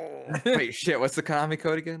 That's right. Wait, shit. What's the Konami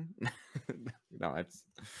code again? No, it's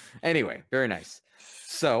anyway. Very nice.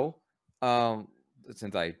 So,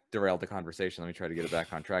 since I derailed the conversation, let me try to get it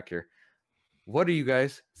back on track here. What are you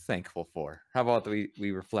guys thankful for? How about we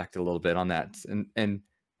reflect a little bit on that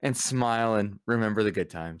and smile and remember the good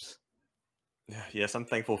times? Yes, I'm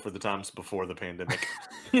thankful for the times before the pandemic.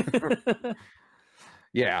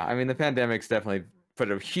 Yeah, I mean the pandemic's definitely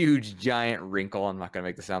put a huge giant wrinkle. I'm not going to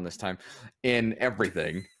make the sound this time in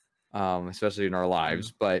everything, especially in our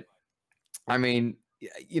lives. But I mean,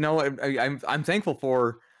 I'm thankful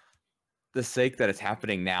for the sake that it's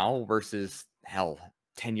happening now versus hell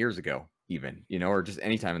 10 years ago, even or just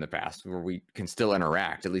any time in the past where we can still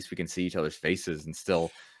interact. At least we can see each other's faces and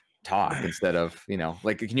still talk instead of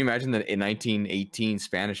like. Can you imagine the in 1918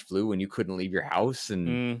 Spanish flu when you couldn't leave your house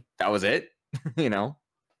and that was it?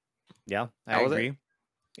 Yeah, That I was it. agree.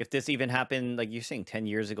 If this even happened, like you're saying, 10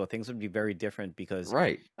 years ago, things would be very different because,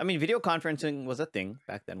 Right. I mean, video conferencing was a thing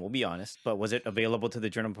back then, we'll be honest, but was it available to the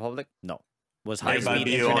general public? No. Was high-speed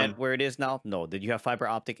Everybody internet on- where it is now? No. Did you have fiber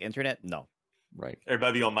optic internet? No. Right.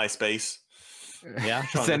 Everybody be on MySpace. Yeah.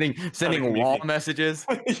 sending wall communicate. messages.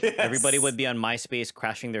 Yes. Everybody would be on MySpace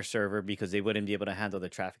crashing their server because they wouldn't be able to handle the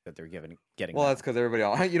traffic that they're getting. Well, now. that's because everybody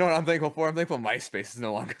else. You know what I'm thankful for? I'm thankful MySpace is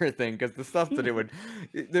no longer a thing because the stuff that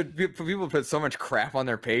people put so much crap on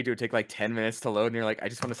their page, it would take like 10 minutes to load, and you're like, I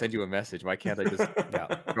just want to send you a message. Why can't I just Yeah.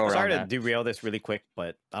 go around Sorry to that? derail this really quick,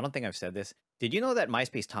 but I don't think I've said this. Did you know that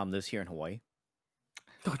MySpace Tom lives here in Hawaii?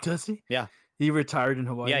 Oh, does he? Yeah. He retired in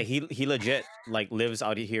Hawaii. Yeah, he legit like lives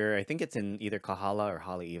out here. I think it's in either Kahala or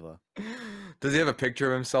Haleiwa. Does he have a picture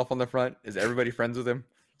of himself on the front? Is everybody friends with him?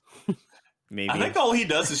 Maybe. I think all he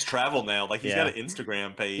does is travel now. Like he's got Yeah. an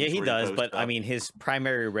Instagram page. Yeah, he where does, posts but I stuff. mean, his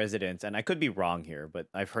primary residence, and I could be wrong here, but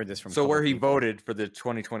I've heard this from. a So where couple he people, voted for the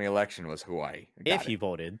 2020 election was Hawaii. Got if he it.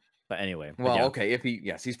 voted. But anyway, but Well, yeah, okay. If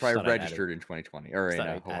he's probably thought I'd add it. registered in 2020 or just in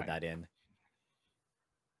thought I'd Hawaii. add that in.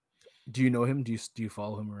 Do you know him? Do you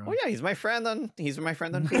follow him around? Oh yeah, he's my friend on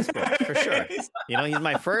Facebook for sure. He's He's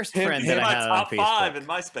my first Him- friend him that I my had on top 5 Facebook. in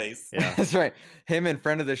MySpace. Yeah. That's right. Him and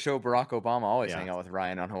friend of the show Barack Obama always Yeah. hang out with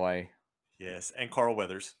Ryan on Hawaii. Yes, and Carl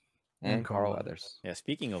Weathers. And Carl Carl Weathers. Yeah.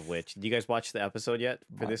 Speaking of which, did you guys watch the episode yet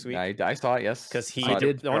for this week? I saw it, yes. Because I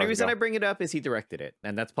did. the only reason I bring it up is he directed it,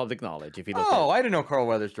 and that's public knowledge. If you look Oh, at I didn't know Carl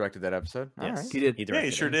Weathers directed that episode. All yes, right. He did. He Yeah, directed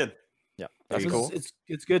he sure it. did. Yeah, That's there you go. cool.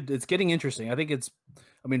 It's good. It's getting interesting. I think it's.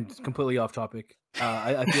 I mean, it's completely off topic.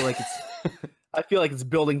 I feel like it's. I feel like it's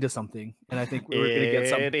building to something, and I think we're gonna get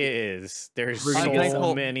something. It is. There's We're gonna get so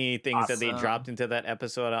some- many things that they Awesome. dropped into that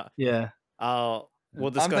episode. Yeah. We'll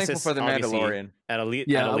I'm discuss thankful this for the obviously Mandalorian. at a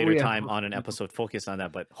Yeah, later yeah. time on an episode focused on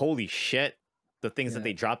that. But holy shit, the things that Yeah.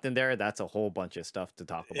 they dropped in there, that's a whole bunch of stuff to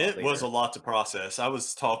talk about. It was a later. lot to process. I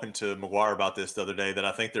was talking to McGuire about this the other day that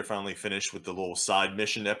I think they're finally finished with the little side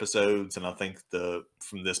mission episodes, and I think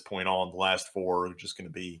from this point on, the last 4 are just going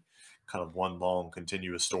to be kind of one long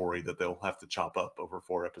continuous story that they'll have to chop up over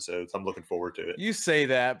 4 episodes. I'm looking forward to it. You say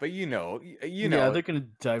that, but you know, Yeah, they're gonna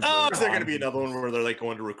dive. Oh, is there going to be another one where they're like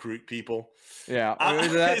going to recruit people? yeah.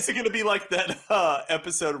 Is it going to be like that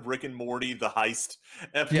episode of Rick and Morty, the heist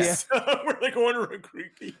episode, where they're going to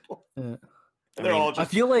recruit people? Yeah. And they're all I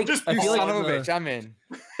just. feel like just I You feel son like of a the- bitch, I'm in.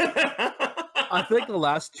 I feel like the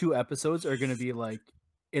last 2 episodes are gonna be like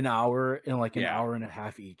an hour and like an Yeah. hour and a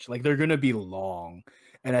half each. Like they're gonna be long,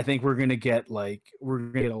 and I think we're gonna get a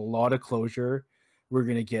lot of closure. We're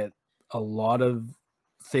gonna get a lot of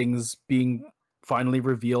things being finally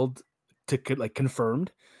revealed to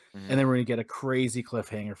confirmed, and then we're gonna get a crazy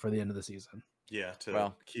cliffhanger for the end of the season. Yeah, to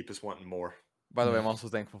Well. keep us wanting more. By the way, I'm also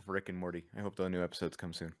thankful for Rick and Morty. I hope the new episodes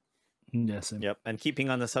come soon. Yes. Yep. And keeping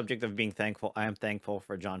on the subject of being thankful, I am thankful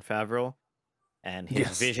for John Favreau and his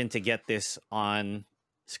Yes. vision to get this on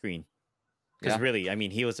screen. Because Yeah. really, I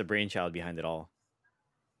mean, he was the brainchild behind it all.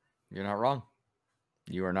 You're not wrong.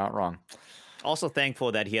 You are not wrong. Also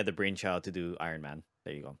thankful that he had the brainchild to do Iron Man.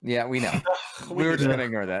 There you go. Yeah, we know. we were just Yeah. gonna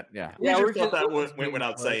ignore that. Yeah. We Yeah, just we're thought just- that we're just went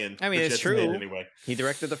without being saying. I mean, but it's yes, it did true. anyway. He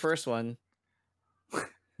directed the first one.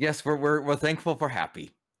 Yes, we're thankful for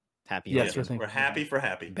Happy. Happy. Yes, Hogan. we're We're happy for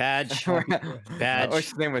happy. Badge. What's Badge.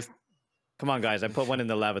 his name was? Come on, guys. I put one in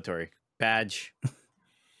the lavatory. Badge.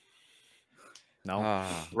 No.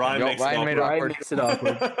 Ryan makes it Ryan made it Ryan awkward. makes it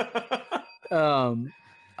awkward.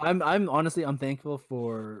 I'm honestly thankful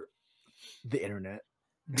for the internet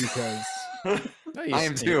because I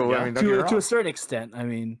am too. I mean, don't get me to a wrong. certain extent. I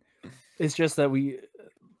mean, it's just that we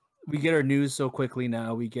get our news so quickly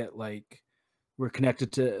now. We get we're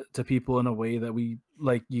connected to people in a way that we,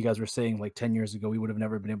 like you guys were saying, like 10 years ago, we would have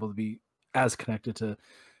never been able to be as connected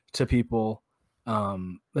to people,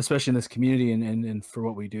 especially in this community and for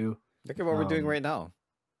what we do. Look at what we're doing um, right now.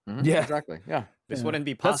 Mhm, Yeah. exactly. Yeah. This Yeah. wouldn't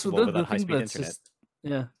be That's possible the without thing high-speed that's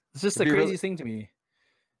internet. it's just It'd the be really- craziest thing to me.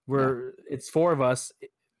 It's 4 of us,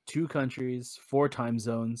 2 countries, 4 time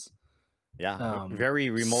zones. Yeah. um, Very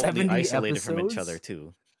remotely 70 isolated from each episodes? other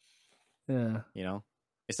too. Yeah. You know?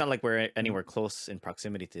 It's not like we're anywhere close in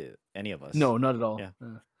proximity to any of us. No, not at all. Yeah.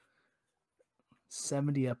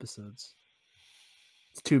 70 episodes.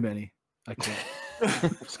 It's too many. I can't.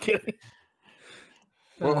 Just kidding.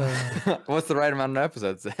 Well, Uh, what's the right amount of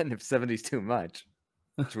episodes then? If 70 is too much,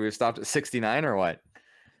 should we have stopped at 69 or what?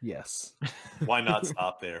 yes. Why not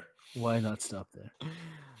stop there? Why not stop there?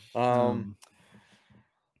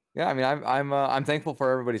 Yeah, I mean, I'm thankful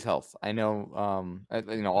for everybody's health. I know,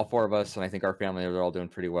 all 4 of us, and I think our family are all doing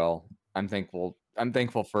pretty well. I'm thankful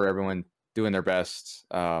for everyone doing their best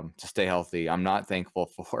to stay healthy. I'm not thankful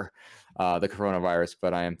for the coronavirus,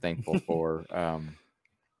 but I am thankful for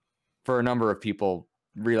a number of people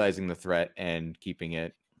realizing the threat and keeping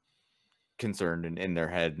it concerned and in their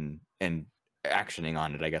head and actioning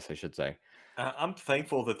on it, I guess I should say. I'm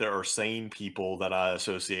thankful that there are sane people that I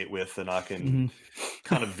associate with and I can Mhm.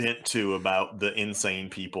 kind of vent to about the insane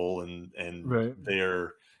people and Right.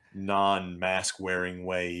 their non-mask wearing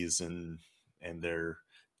ways and their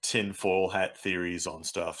tinfoil hat theories on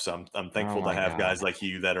stuff. So I'm thankful to my have God. guys like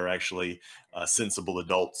you that are actually sensible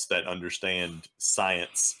adults that understand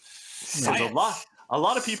science. There's a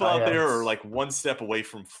lot of people out there are Science. like one step away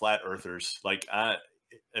from flat earthers. Like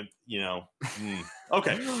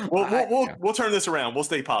okay. We'll turn this around. We'll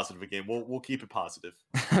stay positive again. We'll keep it positive.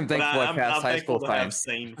 I'm But thankful I I'm passed high thankful school to have science.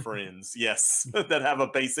 sane friends, yes, that have a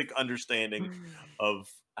basic understanding of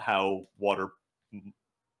how water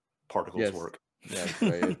particles Yes. work. Yeah, it's,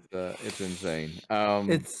 right. It's insane.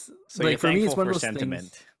 It's So like you're for me, it's thankful one for of those sentiment.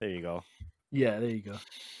 things. There you go. Yeah, there you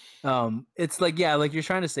go. It's like, yeah, like you're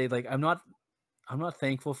trying to say, like I'm not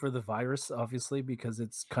thankful for the virus, obviously, because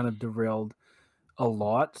it's kind of derailed a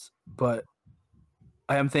lot. But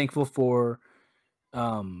I am thankful for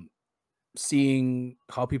seeing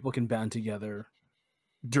how people can band together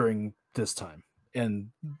during this time and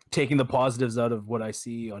taking the positives out of what I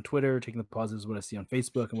see on Twitter, taking the positives of what I see on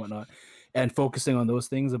Facebook and whatnot, and focusing on those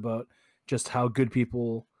things about just how good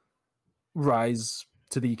people rise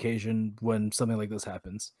to the occasion when something like this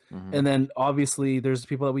happens. Mhm. And then obviously there's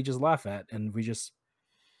people that we just laugh at and we just,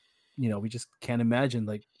 we just can't imagine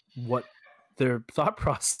like what their thought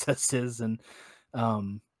process is. And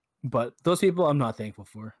but those people I'm not thankful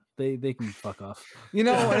for. They can fuck off. In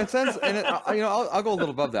a sense, and I'll go a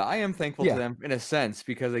little above that. I am thankful Yeah. to them in a sense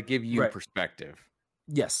because they give you Right. perspective.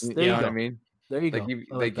 Yes, You there know you what go. I mean? There you They go. give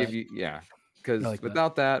I like give that. you, yeah. Because I like that.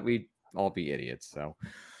 without that, we'd all be idiots. So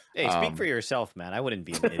Hey, speak for yourself, man. I wouldn't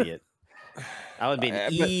be an idiot. I would be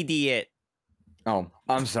an but- idiot. oh,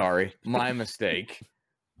 I'm sorry, my mistake.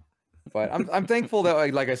 But I'm thankful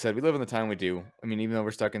that like I said, we live in the time we do. I mean, even though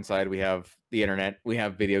we're stuck inside, we have the internet, we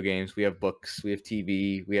have video games, we have books, we have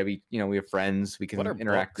TV, we have we have friends. We can What are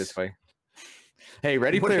interact books? this way. Hey,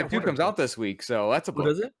 Ready What Player are- 2 what are comes out this week, so that's a What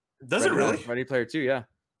book. is it? Does it really? Ready Player 2, yeah.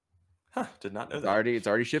 Huh, did not know It's that.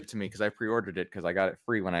 already shipped to me because I pre-ordered it because I got it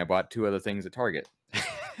free when I bought 2 other things at Target.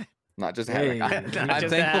 Not just a hat rack. Hey. I'm Not just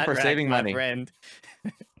a thankful hat for rack, saving my money. friend.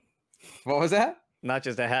 What was that? Not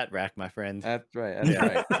just a hat rack, my friend. That's right.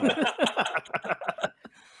 That's right.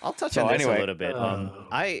 I'll touch So on this anyway, a little bit. Oh.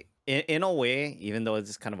 In a way, even though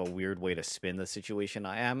it's kind of a weird way to spin the situation,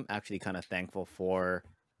 I am actually kind of thankful for.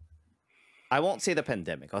 I won't say the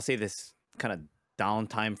pandemic. I'll say this kind of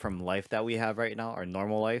downtime from life that we have right now, our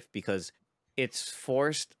normal life, because it's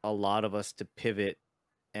forced a lot of us to pivot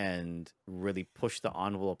and really push the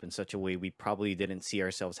envelope in such a way we probably didn't see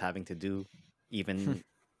ourselves having to do even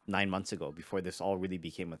 9 months ago before this all really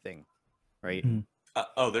became a thing, right? Mhm.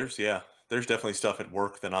 There's definitely stuff at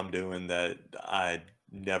work that I'm doing that I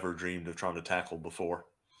never dreamed of trying to tackle before.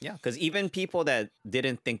 Yeah, because even people that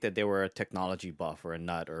didn't think that they were a technology buff or a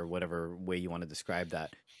nut or whatever way you want to describe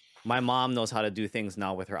that, my mom knows how to do things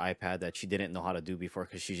now with her iPad that she didn't know how to do before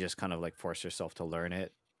because she just kind of like forced herself to learn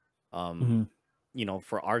it. Mhm.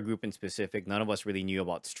 For our group in specific, none of us really knew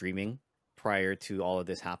about streaming prior to all of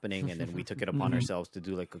this happening, and then we took it upon Mhm. ourselves to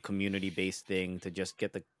do like a community-based thing to just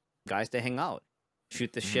get the guys to hang out,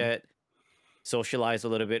 shoot the Mhm. shit, socialize a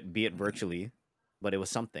little bit, be it virtually, but it was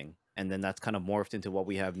something. And then that's kind of morphed into what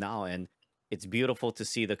we have now. And it's beautiful to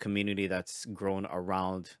see the community that's grown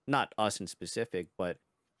around, not us in specific, but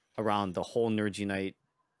around the whole Nerd Unite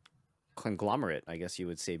conglomerate, I guess you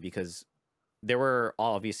would say, because there were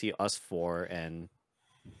obviously us four and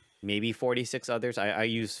maybe 46 others. I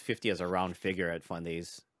use 50 as a round figure at Fun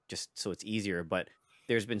Days just so it's easier. But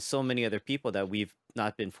there's been so many other people that we've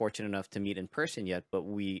not been fortunate enough to meet in person yet, but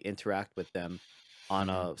we interact with them on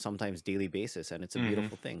a sometimes daily basis, and it's a Mhm.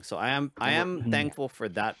 beautiful thing. So I am Mhm. thankful for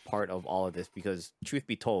that part of all of this because truth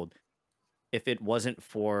be told, if it wasn't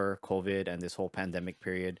for COVID and this whole pandemic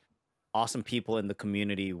period, awesome people in the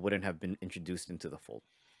community wouldn't have been introduced into the fold.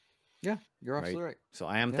 Yeah, you're Right. absolutely right. So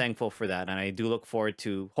I am Yeah. thankful for that, and I do look forward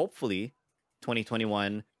to hopefully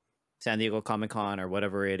 2021 San Diego Comic-Con or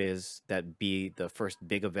whatever it is that be the first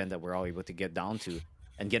big event that we're all able to get down to,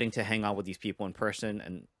 and getting to hang out with these people in person,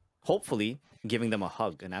 and hopefully giving them a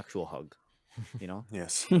hug, an actual hug. You know?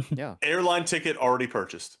 Yes. Yeah. Airline ticket already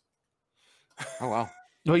purchased. Oh wow.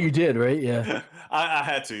 Well, you did, right? Yeah. I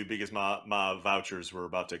had to because my vouchers were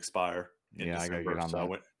about to expire in Yeah, I gotta December. get on So that. I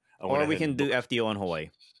went Or we ahead can and do booked. FDO in Hawaii.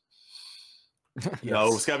 No,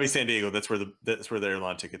 Yes. it's got to be San Diego. That's where the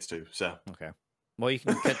airline tickets to. So Okay. Well, you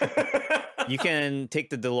can take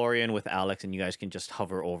the DeLorean with Alex, and you guys can just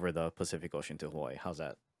hover over the Pacific Ocean to Hawaii. How's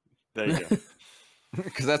that? there you go.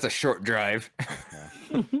 Because that's a short drive.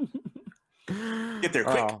 Get there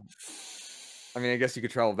quick. Oh. I mean, I guess you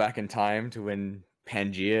could travel back in time to when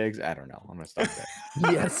Pangea. I don't know. I'm gonna stop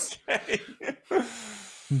there. Yes. Okay.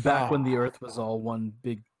 Back when the Earth was all one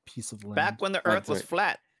big piece of land. Back when the Earth That's was right.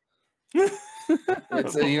 flat.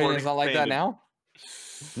 It's not like that Expanded. now.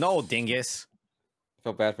 No, dingus.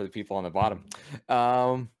 Feel bad for the people on the bottom.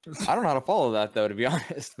 I don't know how to follow that though, to be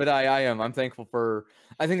honest. But I'm thankful for.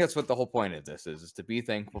 I think that's what the whole point of this is to be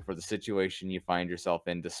thankful for the situation you find yourself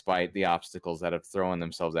in, despite the obstacles that have thrown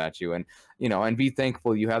themselves at you, and be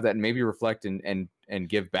thankful you have that, and maybe reflect and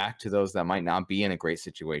give back to those that might not be in a great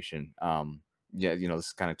situation.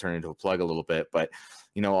 This kind of turned into a plug a little bit, but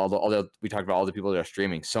although we talked about all the people that are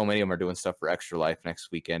streaming, so many of them are doing stuff for Extra Life next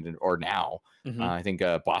weekend or now. Mhm. I think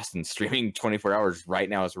Boston's streaming 24 hours right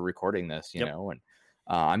now as we're recording this, Yep.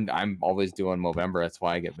 and I'm always doing Movember. That's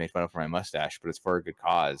why I get made fun of for my mustache, but it's for a good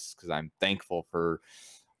cause because I'm thankful for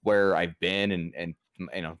where I've been and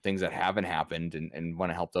things that haven't happened and want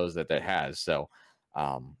to help those that has. So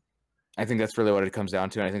I think that's really what it comes down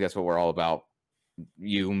to, and I think that's what we're all about.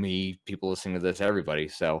 You, me, people listening to this, everybody.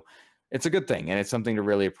 So it's a good thing, and it's something to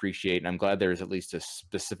really appreciate. And I'm glad there's at least a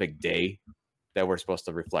specific day that we're supposed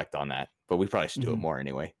to reflect on that. But we probably should do it more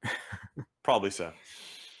anyway. Probably so.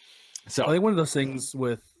 So I think one of those things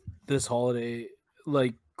with this holiday,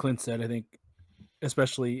 like Clint said, I think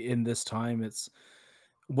especially in this time, it's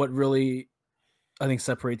what really I think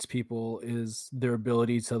separates people is their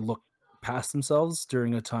ability to look past themselves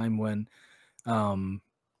during a time when um,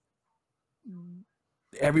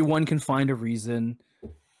 everyone can find a reason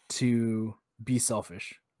to be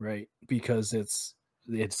selfish, right? Because it's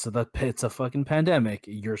a fucking pandemic.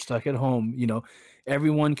 You're stuck at home.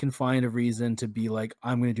 Everyone can find a reason to be like,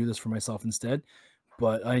 I'm going to do this for myself instead.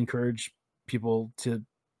 But I encourage people to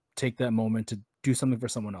take that moment to do something for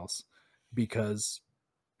someone else, because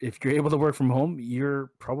if you're able to work from home,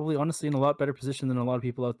 you're probably honestly in a lot better position than a lot of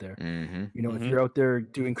people out there. If you're out there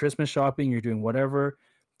doing Christmas shopping, you're doing whatever,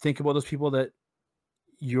 think about those people that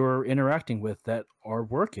you're interacting with that are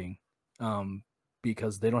working,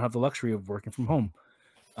 because they don't have the luxury of working from home,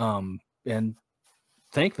 and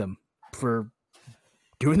thank them for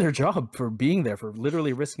doing their job, for being there, for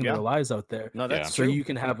literally risking Yeah. their lives out there. No, that's So true. you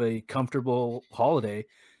can have a comfortable holiday,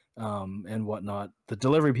 and whatnot. The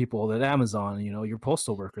delivery people at Amazon, your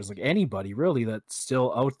postal workers, like anybody really that's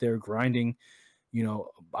still out there grinding,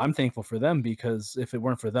 I'm thankful for them, because if it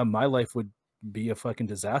weren't for them, my life would be a fucking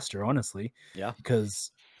disaster, honestly. Yeah.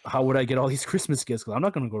 Because how would I get all these Christmas gifts? Because I'm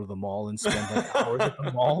not going to go to the mall and spend like hours at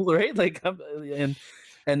the mall, right? Like,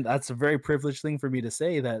 and that's a very privileged thing for me to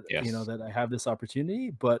say that, Yes. that I have this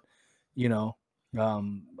opportunity. But,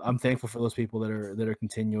 I'm thankful for those people that are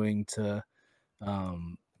continuing to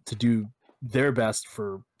do their best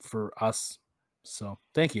for us. So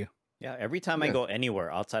thank you. Yeah, every time I Yeah. go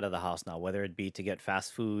anywhere outside of the house now, whether it be to get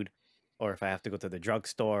fast food or if I have to go to the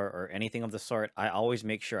drugstore or anything of the sort, I always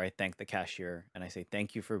make sure I thank the cashier and I say,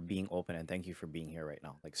 thank you for being open and thank you for being here right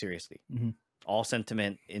now. Like, seriously, all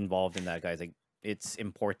sentiment involved in that, guys. Like, it's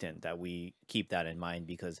important that we keep that in mind,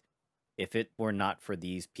 because if it were not for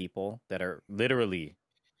these people that are literally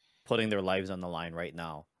putting their lives on the line right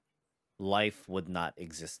now, life would not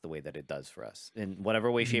exist the way that it does for us. In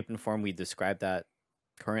whatever way, shape, and form we describe that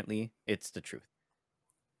currently, it's the truth.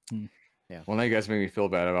 Yeah. Well, now you guys made me feel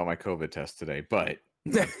bad about my COVID test today, but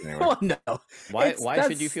anyway. Oh, no. Why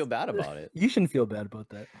should you feel bad about it? You shouldn't feel bad about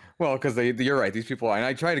that. Well, because you're right. These people, and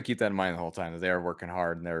I try to keep that in mind the whole time, that they are working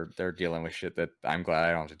hard and they're dealing with shit that I'm glad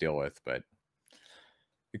I don't have to deal with. But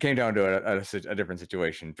it came down to a different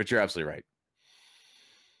situation. But you're absolutely right.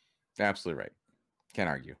 Absolutely right. Can't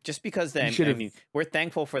argue. Just because then, I mean, we're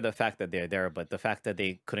thankful for the fact that they're there, but the fact that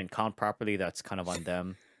they couldn't count properly, that's kind of on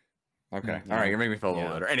them. Okay. All right. You're making me feel a little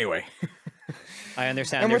better. Anyway. I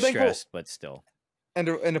understand they're stressed, but still. And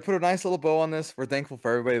to put a nice little bow on this, we're thankful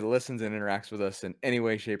for everybody that listens and interacts with us in any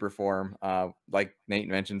way, shape, or form. Like Nate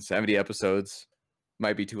mentioned, 70 episodes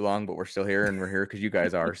might be too long, but we're still here, and we're here because you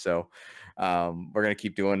guys are. So we're going to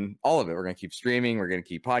keep doing all of it. We're going to keep streaming. We're going to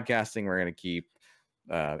keep podcasting. We're going to keep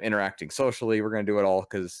interacting socially. We're going to do it all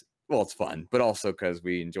because, well, it's fun, but also because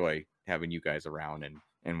we enjoy having you guys around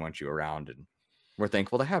and want you around. And we're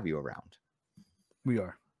thankful to have you around. We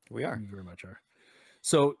are. We very much are.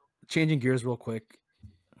 So changing gears real quick,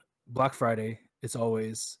 Black Friday, it's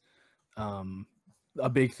always a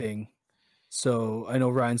big thing. So I know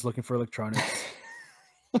Ryan's looking for electronics.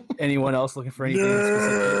 Anyone else looking for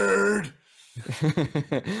anything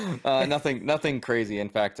specific? Nothing crazy. In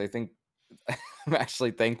fact, I think I'm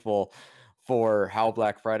actually thankful for how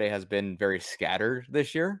Black Friday has been very scattered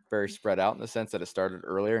this year, very spread out, in the sense that it started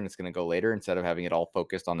earlier and it's going to go later, instead of having it all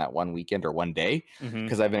focused on that one weekend or one day,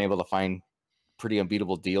 because I've been able to find pretty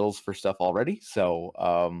unbeatable deals for stuff already. So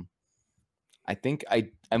I think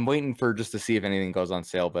I'm waiting for just to see if anything goes on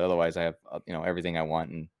sale, but otherwise I have everything I want,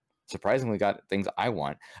 and surprisingly got things I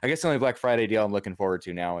want. I guess the only Black Friday deal I'm looking forward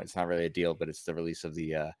to now, it's not really a deal, but it's the release of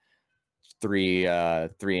the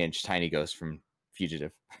 3-inch Tiny Ghost from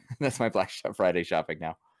Fugitive. That's my Black Friday shopping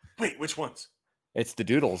now. Wait, which ones? It's the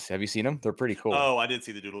Doodles. Have you seen them? They're pretty cool. Oh, I did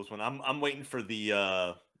see the Doodles one. I'm waiting for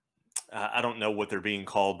the I don't know what they're being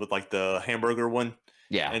called, but like the hamburger one.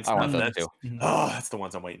 Yeah, and I want those too. Oh, that's the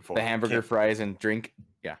ones I'm waiting for. The hamburger, fries, and drink.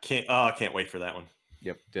 Yeah. I can't wait for that one.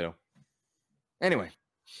 Yep, ditto. Anyway,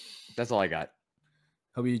 that's all I got.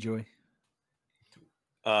 How about you, Joey?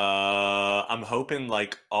 I'm hoping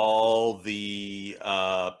like all the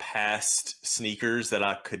past sneakers that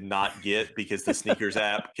I could not get because the sneakers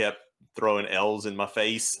app kept throwing L's in my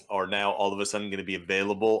face are now all of a sudden going to be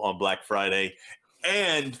available on Black Friday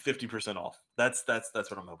and 50% off. That's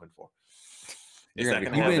what I'm hoping for. Is that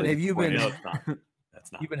going to happen? Have you been? No, it's not.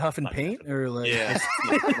 That's not. You been huffing not paint happening. or like? Yeah.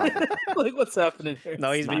 Like what's happening here?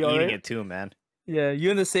 No, he's been You all eating right? it too, man. Yeah, you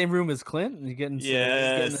in the same room as Clint? You getting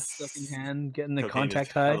getting the stuff in Yes. hand, getting the Cocaine is contact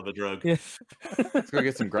a hell high. of a drug. Yeah, Let's go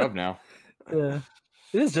get some grub now. yeah.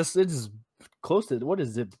 It is close to what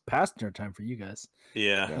is it past dinner time for you guys?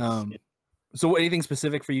 Yeah. Yeah. So anything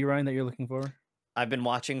specific for you, Ryan, that you're looking for? I've been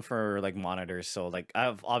watching for like monitors, so like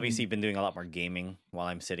I've obviously been doing a lot more gaming while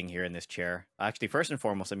I'm sitting here in this chair. Actually, first and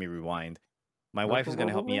foremost, let me rewind. My wife is going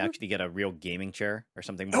to help me actually get a real gaming chair or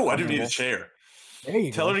something more Oh, I do need a comfortable. chair. There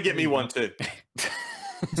you Tell go. her to get me one too.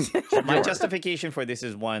 My Sure. justification for this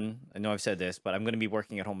is one, I know I've said this, but I'm going to be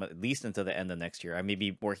working at home at least until the end of next year. I may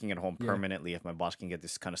be working at home Yeah. permanently if my boss can get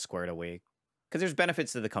this kind of squared away. Because there's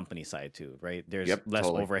benefits to the company side too, right? There's Yep, less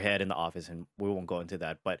totally. overhead in the office, and we won't go into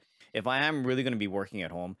that. But if I am really going to be working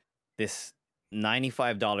at home, this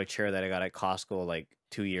 $95 chair that I got at Costco like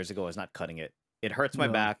 2 years ago is not cutting it. It hurts my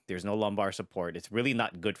No. back. There's no lumbar support. It's really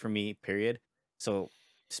not good for me, period. So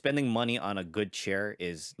spending money on a good chair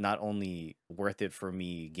is not only worth it for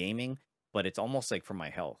me gaming, but it's almost like for my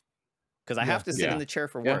health. Because I Yeah. have to sit Yeah. in the chair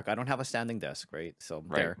for Yeah. work. I don't have a standing desk, right? So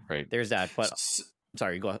Right. Right. there's that. But S-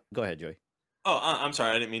 sorry, go ahead, Joey. Oh, I'm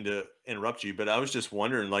sorry. I didn't mean to interrupt you, but I was just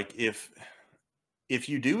wondering, like, if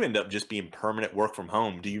you do end up just being permanent work from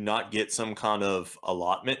home, do you not get some kind of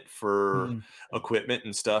allotment for Mm. equipment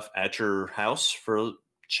and stuff at your house for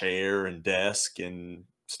chair and desk and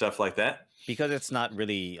stuff like that? Because it's not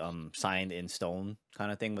really signed in stone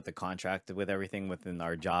kind of thing with the contract with everything within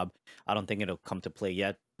our job, I don't think it'll come to play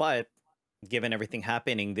yet. But given everything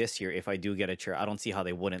happening this year, if I do get a chair, I don't see how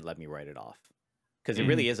they wouldn't let me write it off. Because it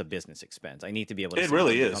really is a business expense. I need to be able to It sit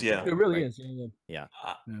really and be is, yeah. comfortable. It really Right. is. Yeah. Yeah.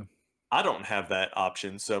 Yeah. I don't have that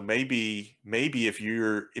option, so maybe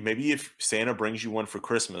if Santa brings you one for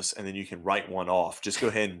Christmas and then you can write one off, just go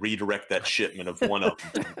ahead and redirect that shipment of one of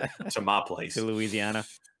them to my place. To Louisiana.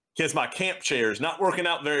 Because my camp chair is not working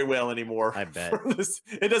out very well anymore. I bet.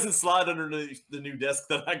 It doesn't slide underneath the new desk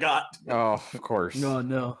that I got. Oh, of course.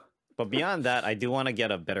 No. But beyond that, I do want to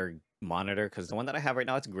get a better monitor because the one that I have right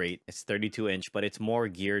now, it's great. It's 32-inch, but it's more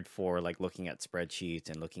geared for like looking at spreadsheets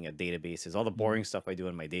and looking at databases, all the boring stuff I do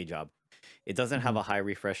in my day job. It doesn't have a high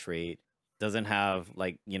refresh rate, doesn't have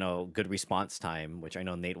like, good response time, which I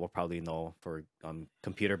know Nate will probably know for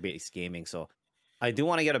computer-based gaming. So I do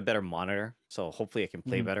want to get a better monitor, so hopefully I can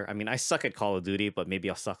play better. I mean, I suck at Call of Duty, but maybe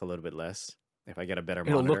I'll suck a little bit less if I get a better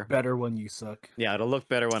It'll monitor. look better when you suck. Yeah, it'll look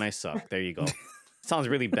better when I suck. There you go. Sounds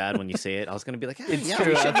really bad when you say it. I was gonna be like, It's yeah, true.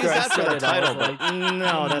 we should After use I that for said the it, I title, was but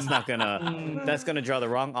no, that's gonna draw the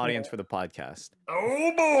wrong audience for the podcast.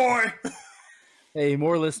 Oh boy! Hey,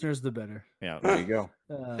 more listeners, the better. Yeah, There you go.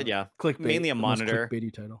 but yeah, Clickbait. mainly a the most monitor.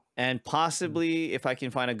 clickbaity title. And possibly, if I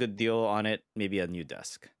can find a good deal on it, maybe a new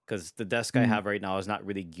desk. Because the desk I have right now is not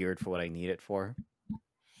really geared for what I need it for.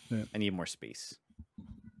 Yeah. I need more space.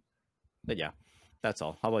 But yeah, that's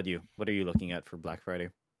all. How about you? What are you looking at for Black Friday?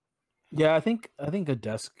 Yeah, I think a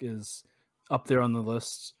desk is up there on the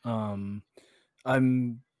list. I'm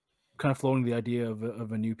kind of floating the idea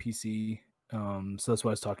of a new PC. So that's why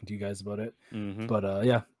I was talking to you guys about it. Mm-hmm. But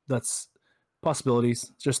yeah, that's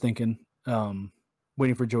possibilities. Just thinking.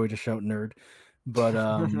 Waiting for Joey to shout nerd. But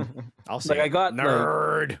I'll say I got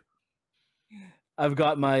nerd. I've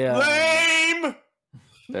got my Lame!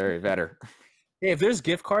 Very better. hey, if there's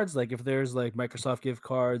gift cards, like if there's like Microsoft gift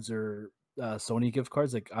cards or Sony gift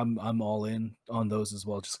cards, like I'm all in on those as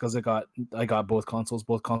well. Just because I got both consoles.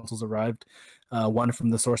 Both consoles arrived. One from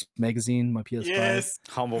the Source magazine, my PS5, Yes.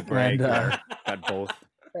 Humble brag. And, Got both.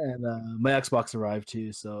 and my Xbox arrived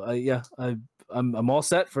too. So yeah, I'm all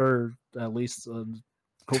set for at least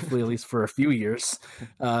hopefully at least for a few years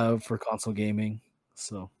for console gaming.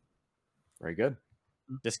 So Very good.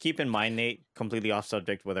 Just keep in mind, Nate, completely off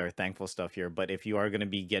subject with our thankful stuff here, but if you are going to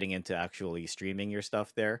be getting into actually streaming your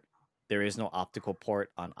stuff there is no optical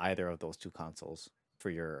port on either of those two consoles for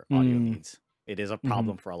your audio needs. It is a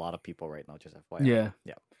problem for a lot of people right now, just FYI.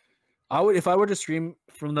 yeah. If I were to stream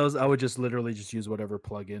from those, I would just literally just use whatever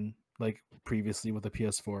plugin like previously with the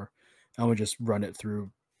PS4. I would just run it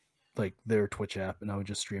through like their Twitch app, and I would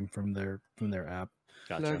just stream from their app.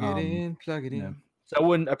 Gotcha. Plug it in. Plug it in. Yeah.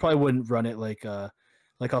 So I probably wouldn't run it like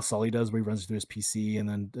how Sully does, where he runs through his PC and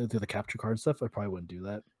then through the capture card and stuff. I probably wouldn't do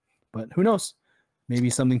that, but who knows? Maybe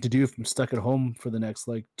something to do if I'm stuck at home for the next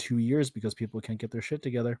like 2 years because people can't get their shit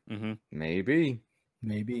together. Mm-hmm. Maybe.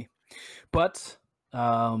 But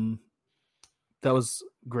that was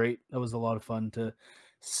great. That was a lot of fun to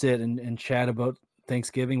sit and chat about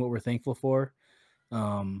Thanksgiving, what we're thankful for.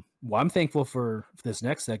 Well, I'm thankful for this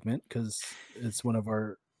next segment because it's one of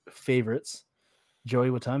our favorites.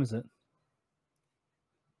 Joey, what time is it?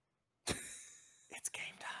 It's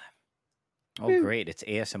game time. Oh, great! It's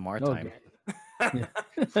ASMR time. Okay. Yeah.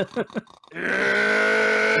 It's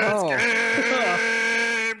Oh.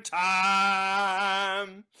 game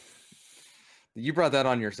time. You brought that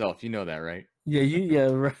on yourself. You know that, right?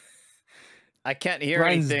 Yeah. I can't hear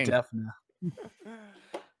Ryan's anything. deaf now.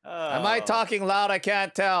 Am I talking loud? I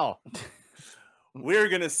can't tell. We're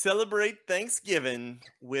going to celebrate Thanksgiving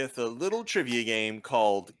with a little trivia game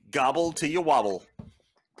called Gobble Till You Wobble.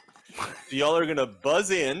 So y'all are going to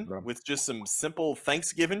buzz in with just some simple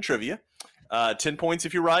Thanksgiving trivia. 10 points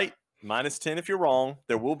if you're right, minus 10 if you're wrong.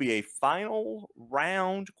 There will be a final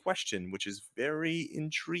round question, which is very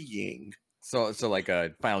intriguing. So like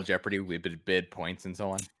a Final Jeopardy, we bid points and so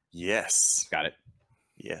on. Yes. Got it.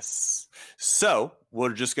 Yes. So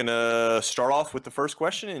we're just going to start off with the first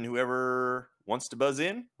question, and whoever wants to buzz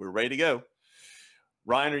in, we're ready to go.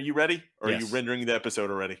 Ryan, are you ready? Or are you Yes. rendering the episode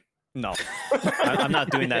already? No, I'm not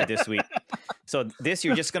doing that this week. So this,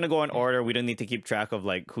 you're just gonna go in order. We don't need to keep track of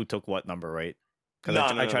like who took what number, right? No,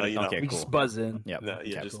 I try no, to. you know. Okay, We cool. just buzz in. Yeah. No,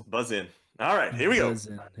 yeah, okay, just cool. buzz in. All right, here we go. Buzz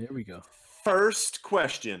in. Here we go. First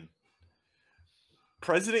question.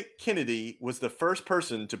 President Kennedy was the first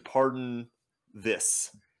person to pardon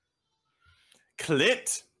this.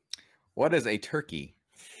 Clint. What is a turkey?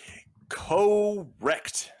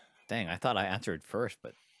 Correct. Dang, I thought I answered first,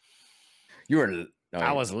 but You were. No,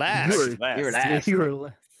 I was last. You were Last. You were Yeah, last. you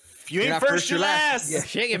were If you You're ain't not first, first, you're you're last. last.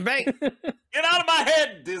 Shake and bake. Get out of my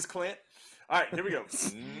head, Diz Clint. All right, here we go.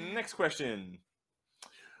 Next question.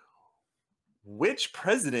 Which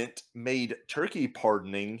president made turkey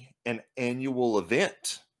pardoning an annual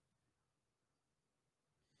event?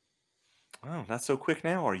 Oh, not so quick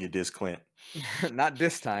now, are you, Diz Clint? Not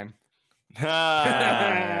this time.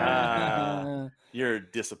 You're a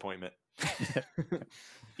disappointment.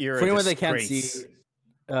 You're For a anyone that can't disgrace.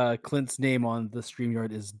 see, Clint's name on the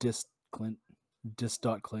StreamYard is Clint.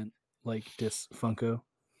 Clint, like Dis Funko.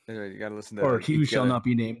 You gotta listen to. Or Geek he shall Together. not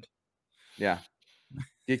be named. Yeah,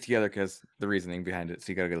 Geek Together because the reasoning behind it.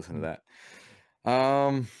 So you gotta go listen to that.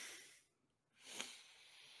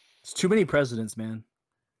 It's too many presidents, man.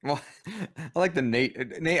 Well, I like the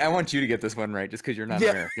Nate. Nate, I want you to get this one right, just because you're not Yeah.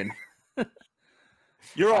 American.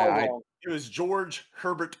 You're all I- wrong. It was George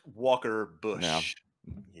Herbert Walker Bush. No.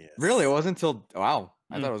 Yes. Really, it wasn't until wow.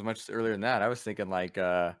 I Mm. thought it was much earlier than that. I was thinking like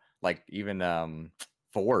even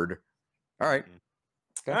Ford. All right.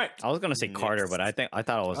 All right. I was gonna say Carter, but I thought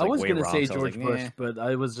I was I like was way gonna wrong. say so I was George like, Bush, "Nah." but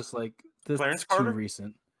I was just like, this Clarence is too Carter?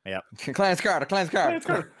 recent. Clarence Carter. Clarence Carter.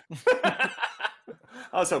 Clarence Carter.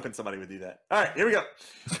 I was hoping somebody would do that. All right, here we go.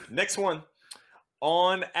 Next one.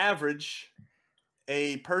 On average,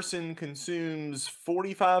 a person consumes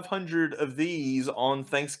 4,500 of these on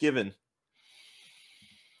Thanksgiving.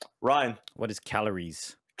 Ryan, What is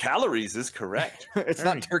calories? calories is correct. It's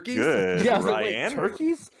Very not turkeys. Good, Yeah, I was like, wait, Ryan.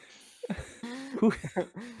 turkeys? Who-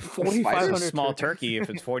 It's 4,500 a small turkeys? turkey if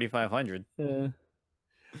it's 4,500.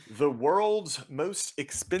 The world's most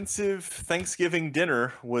expensive Thanksgiving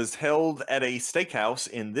dinner was held at a steakhouse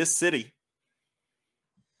in this city.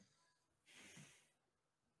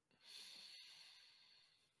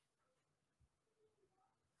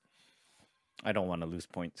 I don't want to lose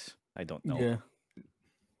points. I don't know. Yeah.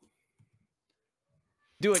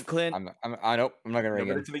 Do it, Clint. I nope. I'm not gonna ring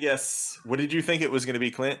Nobody in. to the guess. What did you think it was going to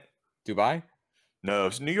be, Clint? Dubai. No,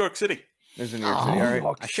 it's New York City. This is New York City. All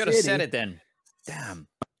right. I should have said it then. Damn.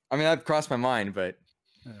 I mean, that crossed my mind, but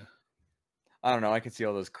Yeah. I don't know. I could see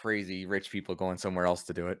all those crazy rich people going somewhere else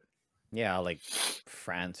to do it. Yeah, like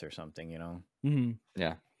France or something, you know. Mhm.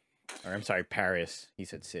 Yeah. Or I'm sorry, Paris. He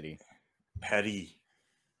said city. Petty.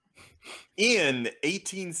 In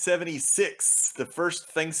 1876, the first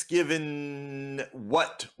Thanksgiving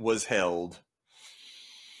what was held?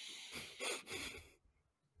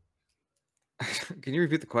 Can you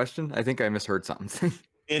repeat the question? I think I misheard something.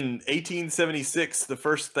 In 1876, the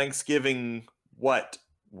first Thanksgiving what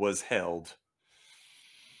was held?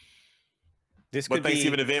 This What could be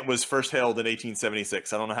Thanksgiving event was first held in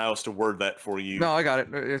 1876? I don't know how else to word that for you. No, I got it.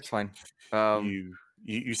 It's fine.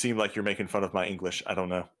 You seem like you're making fun of my English. I don't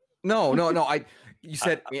know. No. You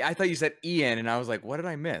said I thought you said Ian, and I was like, what did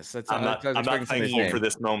I miss? That's I'm not I was expecting somebody's thankful for name.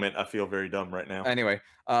 this moment. I feel very dumb right now. Anyway,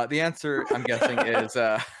 the answer I'm guessing is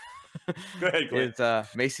Go ahead, Clint.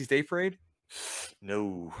 is Macy's Day Parade.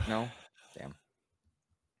 No. No, damn.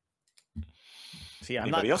 See, I'm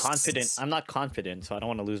Anybody not else? confident. I'm not confident, so I don't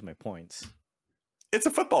want to lose my points. It's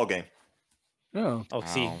a football game. Oh, Oh,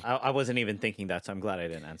 see, Oh. I wasn't even thinking that, so I'm glad I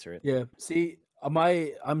didn't answer it. yeah. See,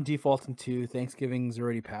 I'm defaulting to Thanksgiving's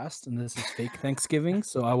already passed, and this is fake Thanksgiving,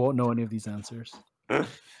 so I won't know any of these answers.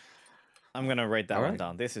 I'm gonna write that All one right.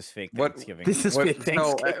 down. This is fake What- Thanksgiving. This is What, fake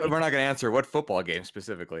Thanksgiving. we're not going to answer. What football game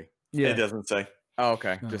specifically? Yeah, It doesn't say. Oh,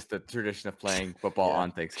 okay. Oh. Just the tradition of playing football Yeah.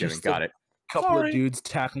 on Thanksgiving. Just Got a- it. couple Sorry. of dudes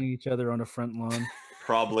tackling each other on a front lawn.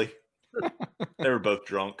 Probably. They were both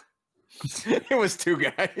drunk. It was two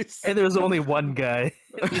guys. And there was only one guy.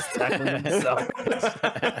 He's tackling himself.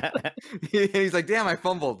 He's like, damn, I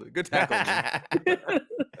fumbled. Good tackle. man."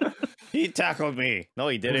 He tackled me. No,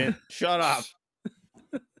 he didn't. Shut up.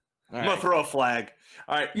 All I'm gonna right. throw a flag.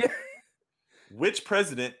 All right. Yeah. Which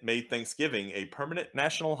president made Thanksgiving a permanent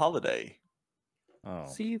national holiday? Oh.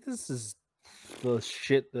 See, this is the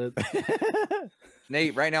shit that.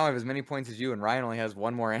 Nate, right now I have as many points as you, and Ryan only has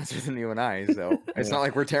one more answer than you and I, so it's not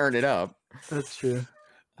like we're tearing it up. That's true.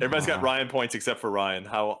 Everybody's got Aw. Ryan points except for Ryan.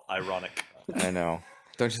 How ironic. I know.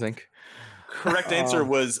 Don't you think? Correct answer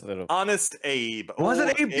was Little- Honest Abe. Was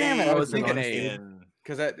it Oh, Abe? Damn it, I was thinking Abe. Lincoln.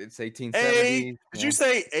 Because it's Hey, 1870. did you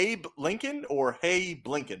say Abe Lincoln or Hey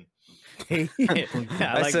Blinken? I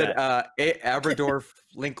I like said that. Abrador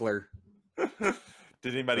Linkler.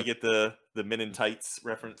 Did anybody get the Men in Tights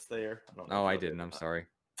reference there? don't know No, if I y'all did didn't. or I'm not. sorry.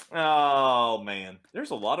 Oh man, there's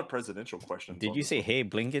a lot of presidential questions. Did on you this say one. "Hey,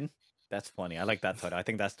 Blinken"? That's funny. I like that title. I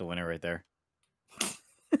think that's the winner right there.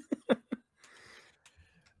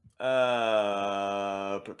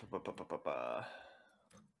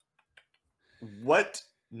 What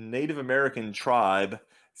Native American tribe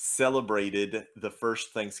celebrated the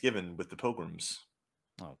first Thanksgiving with the Pilgrims?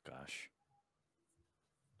 Oh gosh.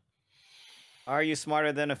 Are you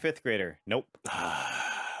smarter than a fifth grader? Nope. I'm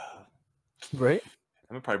Right?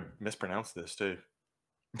 gonna probably mispronounce this too.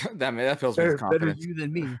 that fills me Better, with better confidence. you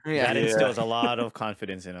than me. Yeah. That instills a lot of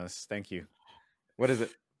confidence in us. Thank you. What is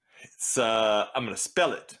it? It's I'm gonna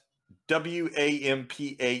spell it. Wampanoag.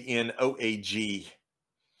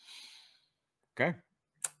 Okay.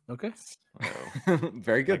 Okay.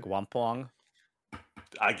 Very good. Like Wampong.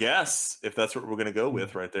 I guess if that's what we're gonna go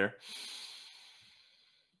with right there.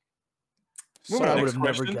 Moving I on. would Next have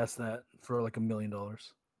never question. guessed that for like $1 million.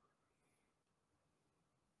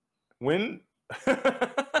 When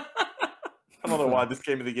I don't know why this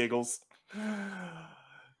gave me the giggles.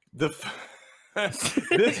 This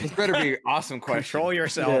better be an awesome question. Control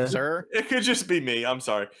yourself, Yeah. sir. It could just be me. I'm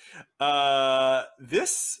sorry.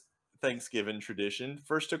 This Thanksgiving tradition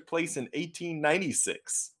first took place in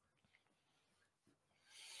 1896.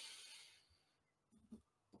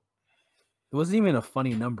 It wasn't even a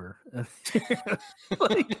funny number.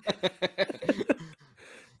 Like,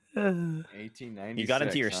 1896. You got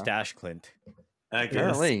into your huh? stash, Clint. I guess.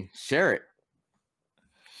 Apparently. Share it.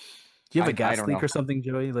 do you have a I gas don't leak know. or something,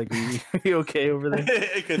 Joey? Like, are you okay over there?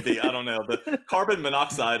 It could be. I don't know. The carbon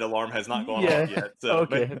monoxide alarm has not gone Yeah. off yet. So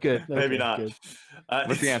Okay, good. Maybe okay, not. good. What's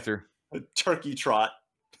the It's answer? a turkey trot.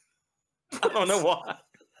 I don't know why.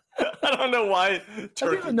 I don't know why I didn't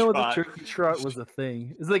turkey even know trot. the turkey trot was a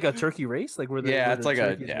thing. Is it like a turkey race? Like where the Yeah, where it's the like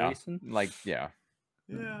a turkeys racing? yeah.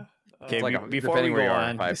 Yeah. Okay, like be- a- before we depending where go you are,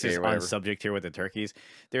 on, 5K this is or on whatever. subject here with the turkeys.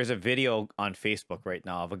 There's a video on Facebook right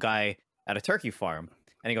now of a guy at a turkey farm,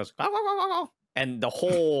 and he goes, "Wow, wow, wow, wow, wow," and the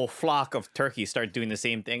whole flock of turkeys start doing the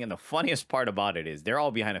same thing. And the funniest part about it is they're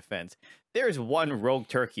all behind a fence. There's one rogue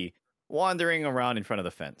turkey wandering around in front of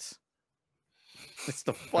the fence. It's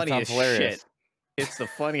the funniest hilarious. shit. It's the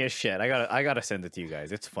funniest shit. I gotta send it to you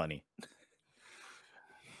guys. It's funny.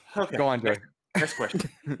 Okay. Go on, Joy. Next question.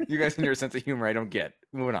 You guys and your sense of humor I don't get.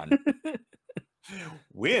 Moving on.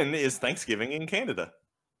 When is Thanksgiving in Canada?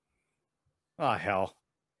 Oh hell.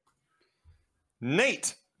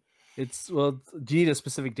 Nate. It's do you need a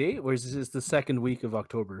specific date, or is this the second week of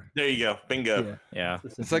October? There you go. Bingo. Yeah,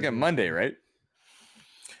 Yeah. It's like a Monday, right?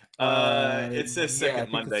 It says yeah, I second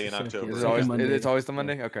think Monday it's in the second- October. Is it Second always, Monday. it's always the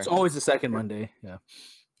Monday? Okay. It's always the second Monday. Yeah.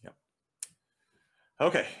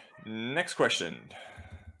 Okay, next question.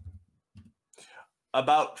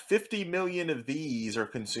 About 50 million of these are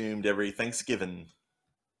consumed every Thanksgiving.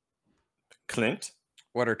 Clint?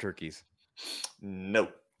 What are turkeys? No.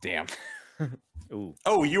 Damn. Ooh.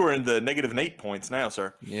 Oh, you were in the negative 8 points now,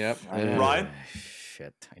 sir. Yep. Ryan?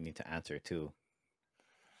 Shit. I need to answer too.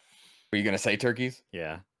 Were you gonna say turkeys?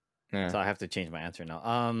 Yeah. Yeah. So I have to change my answer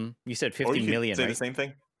now. You said Or 50 you could million, say right? the same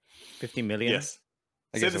thing? 50 million? Yes.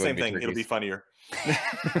 I Say guess the it same would be thing. It'll be turkeys. funnier.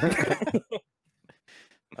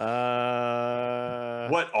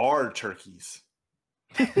 What? What are turkeys?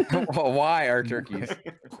 Well, why are turkeys?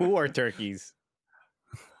 Who are turkeys?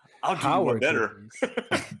 I'll do you How one are better.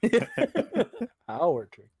 turkeys? How are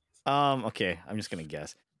turkeys? Okay, I'm just gonna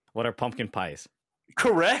guess. What are pumpkin pies?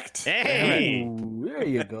 Correct. Hey, Ooh, there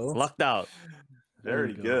you go. lucked out.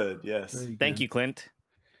 Very There you go. good. Yes. Very Thank good. you, Clint.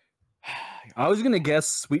 I was gonna guess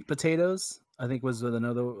sweet potatoes, I think was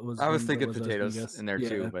another was. I was one that thinking I was gonna potatoes guess. in there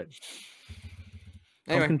too, Yeah. but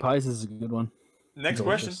anyway, Pumpkin pies is a good one. Next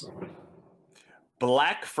question. Delicious.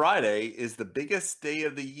 Black Friday is the biggest day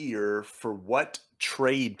of the year for what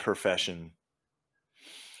trade profession?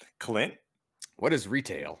 Clint? what is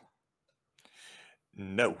retail?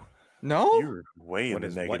 No. No. You're way in What the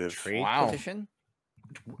is what negative. trade Wow. position?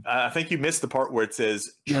 I think you missed the part where it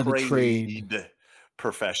says Yeah, the trade, trade.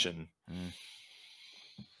 profession.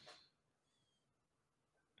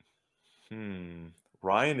 Mm.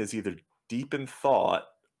 Ryan is either deep in thought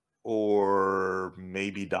or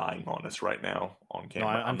maybe dying on us right now on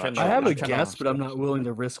camera. I'm not trying to- I sure have a which trying one. to- guess, but I'm not willing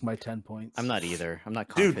to risk my 10 points. I'm not either. I'm not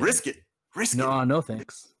Dude, confident. risk it. Risk it. No, no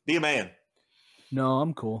thanks. Be a man. No,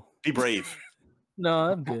 I'm cool. Be brave.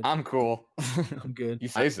 No, I'm good. I'm cool. I'm good. You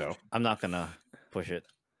say so. I'm not gonna push it.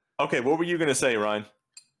 Okay, what were you going to say, Ryan?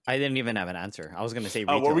 I didn't even have an answer. I was gonna say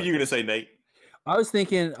What retail were at you going to first. say, Nate? I was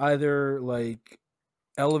thinking either like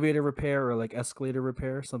elevator repair or like escalator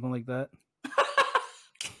repair, something like that.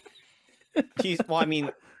 Well, I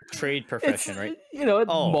mean, trade profession, right? You know, at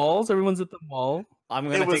Oh. malls, everyone's at the mall. I'm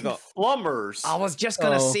It gonna was take a. plumbers. I was just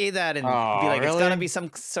gonna Oh. say that and Oh, be like, it's really? gotta be some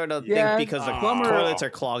sort of Yeah, thing because the plumber- toilets are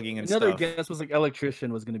clogging and Another stuff. guess was like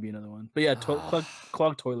electrician was going to be another one. But yeah,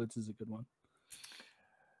 clogged toilets is a good one.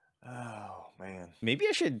 Oh, man. Maybe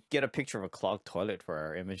I should get a picture of a clogged toilet for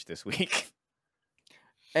our image this week.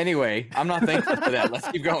 Anyway, I'm not thankful for that. Let's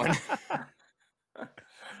keep going. All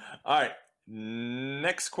right.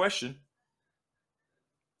 Next question.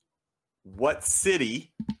 What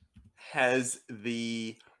city has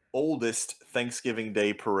the oldest Thanksgiving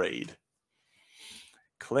Day parade?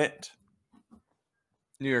 Clint.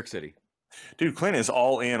 New York City. Dude, Clint is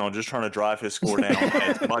all in on just trying to drive his score down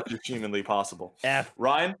as much as humanly possible. F.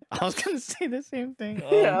 Ryan, I was gonna say the same thing.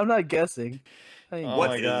 Yeah, I'm not guessing. I ain't Oh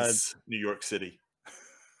what my is God. New York City?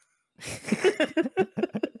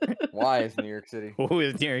 Why is New York City? Who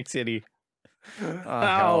is New York City? Oh,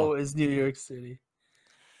 How hell. is New York City?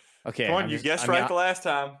 Okay. Come on, I'm you just- guessed I mean, right the last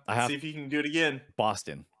time. I have- See if you can do it again.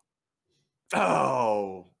 Boston.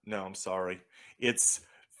 Oh, no, I'm sorry. It's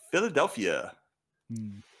Philadelphia.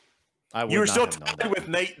 Hmm. I would You were not still have known tied that. with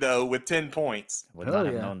Nate, though, with 10 points. Would Hell not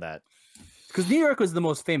have yeah. known that. Because New York was the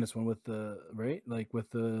most famous one with the right, like with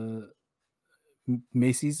the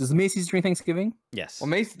Macy's. Does the Macy's during Thanksgiving? Yes. Well,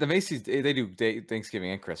 the Macy's they do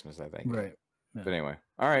Thanksgiving and Christmas, I think. Right. Yeah. But anyway,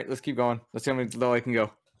 all right, let's keep going. Let's see how low I can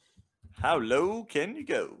go. How low can you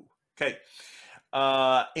go? Okay.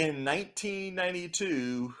 In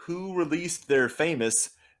 1992, who released their famous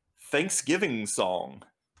Thanksgiving song?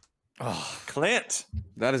 Oh, Clint.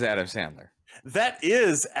 That is Adam Sandler. That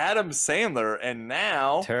is Adam Sandler, and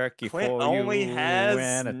now turkey Clint for only you has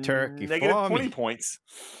and a turkey negative for 20 me. points.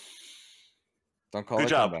 Don't call Good it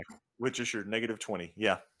job. comeback. Which is your negative 20.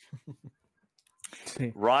 Yeah.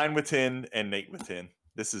 Ryan with 10 and Nate with 10.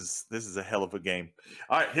 This is a hell of a game.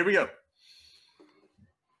 All right, here we go.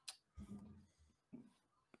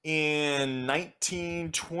 In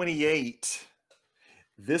 1928,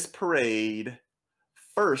 this parade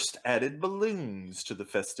first added balloons to the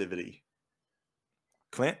festivity.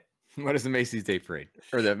 Clint? What is the Macy's Day Parade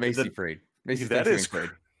or the Macy's Parade? Macy's That Thanksgiving is Parade.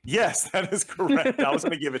 Yes, that is correct. I was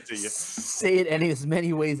going to give it to you. Say it as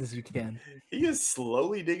many ways as you can. He is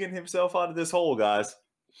slowly digging himself out of this hole, guys.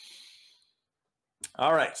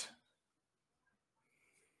 All right.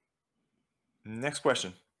 Next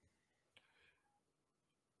question.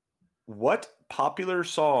 What popular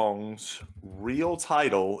song's real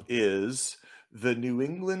title is The New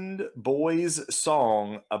England Boys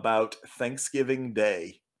Song About Thanksgiving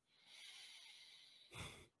Day?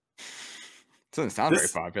 Doesn't sound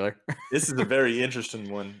This- very popular. This is a very interesting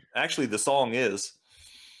one. Actually, the song is.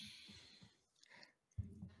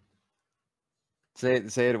 Say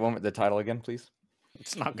it one the title again, please.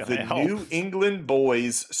 It's not gonna The help. New England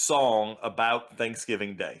Boys Song About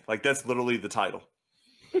Thanksgiving Day. Like, that's literally the title.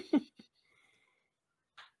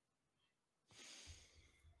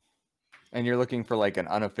 And you're looking for like an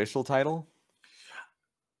unofficial title?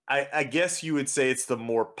 I guess you would say it's the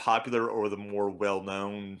more popular or the more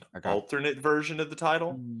well-known Okay. alternate version of the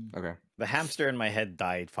title. Okay. The hamster in my head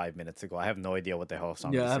died 5 minutes ago. I have no idea what the hell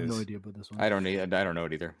song Yeah, this I have is. no idea about this one. I don't know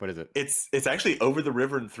it either. What is it? It's actually Over the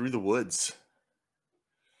River and Through the Woods.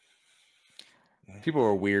 People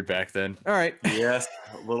were weird back then. All right. Yes,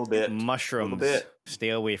 a little bit. Mushrooms. bit. Stay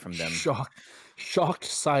away from them. Shocked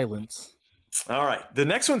silence. All right. The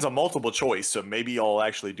next one's a multiple choice, so maybe I'll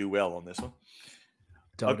actually do well on this one.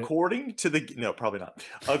 Doubt it. According to the no, probably not.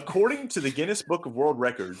 According to the Guinness Book of World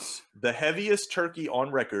Records, the heaviest turkey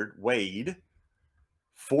on record weighed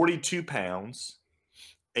 42 pounds,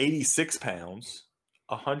 86 pounds,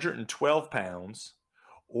 112 pounds,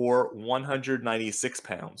 or 196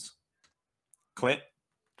 pounds? Clint?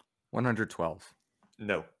 112.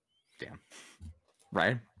 No.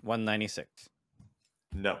 Right? 196.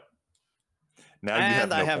 No. Now you have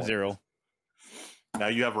And I no have points. 0. Now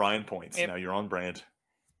you have Ryan points. Yep. Now you're on brand.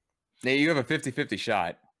 Nate, you have a 50-50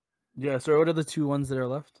 shot. Yeah. So what are the two ones that are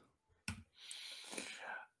left?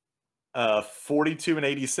 42 and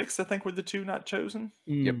 86, I think, were the two not chosen.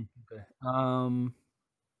 Yep. Okay. I'm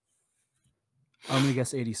gonna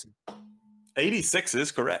guess 86. 86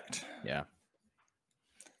 is correct. Yeah. I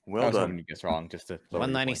Well was hoping done. you guess wrong just to lower your points.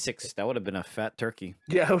 196. That would have been a fat turkey.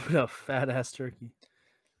 Yeah, what a fat ass turkey.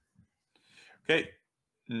 Okay.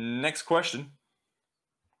 Next question.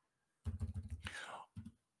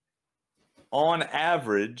 On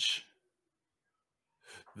average,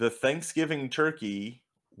 the Thanksgiving turkey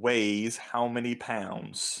weighs how many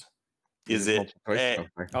pounds? Is it multiple choice? A-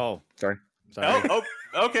 Oh, sorry. Oh, Sorry. sorry. Oh,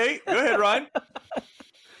 okay. Go ahead, Ryan.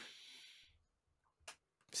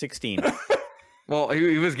 16. Well,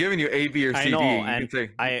 he was giving you A, B, or C, I know, D. You and can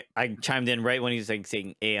say, I chimed in right when he's like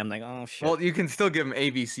saying A. I'm like, oh shit. well, you can still give him A,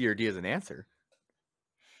 B, C, or D as an answer.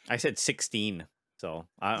 I said 16, so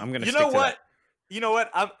I'm gonna. You stick know to what? that. You know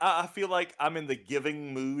what? I feel like I'm in the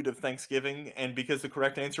giving mood of Thanksgiving, and because the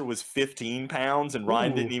correct answer was 15 pounds, and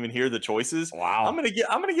Ryan didn't Ooh. even hear the choices. Wow. I'm gonna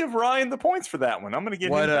give Ryan the points for that one. I'm gonna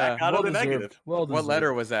get What, him back out of the deserved. negative. Well deserved. What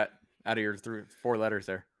letter was that out of your 4 letters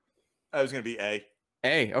there? I was gonna be A.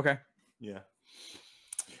 A. Okay. Yeah.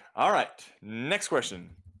 All right. Next question.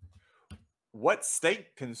 What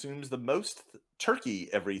state consumes the most turkey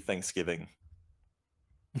every Thanksgiving?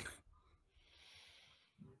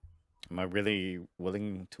 Am I really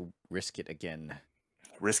willing to risk it again?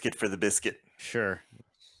 Risk it for the biscuit. Sure.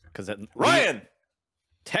 Because Ryan.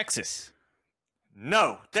 Texas.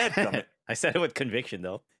 No. Dadgummit. I said it with conviction,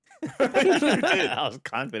 though. You did. I was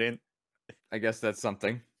confident. I guess that's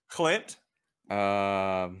something. Clint.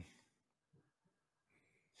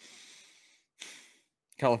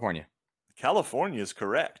 California. California is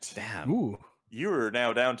correct. Damn. Ooh. You are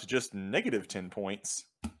now down to just negative 10 points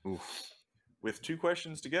Oof. with 2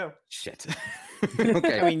 questions to go. Shit. I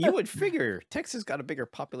Okay. mean, you would figure Texas got a bigger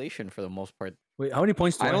population for the most part. Wait, how many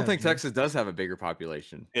points do I I don't have, think Jimmy? Texas does have a bigger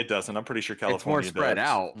population. It doesn't. I'm pretty sure It's more California spread does.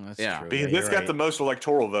 out. That's Yeah. true. Because Yeah, it's you're got the right. most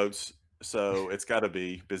electoral votes, so it's got to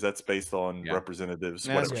be because that's based on Yeah. representatives.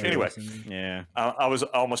 Yeah, that's Whatever. true. Anyway, Yeah. I was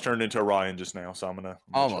almost turned into a Ryan just now, so I'm gonna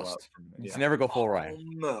chill out Almost. for a minute. You Yeah. just never go full Ryan.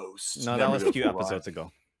 Almost. No, that Never was go a few full Ryan. episodes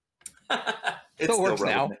ago. It Still works now.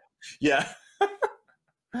 relevant. Yeah.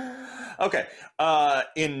 Okay.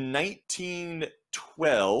 In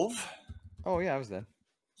 1912. Oh yeah, I was then.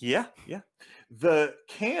 Yeah. The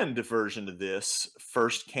canned version of this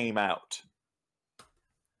first came out.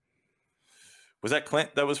 Was that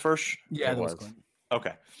Clint that was first? Yeah, It that was was. Clint.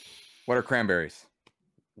 Okay. What are cranberries?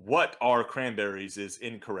 What are cranberries is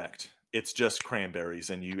incorrect. It's just cranberries,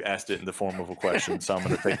 and you asked it in the form of a question, so I'm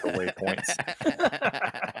going to take away points.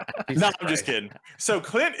 No, I'm just kidding. So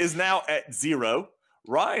Clint is now at 0.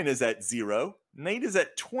 Ryan is at 0. Nate is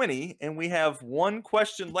at 20, and we have 1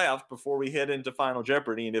 question left before we head into Final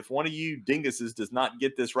Jeopardy. And if one of you dinguses does not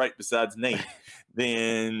get this right besides Nate,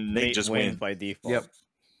 then Nate just wins. by default.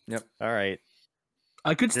 Yep. All right.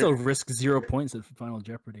 I could still risk 0 points at Final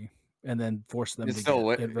Jeopardy and then force them It's to still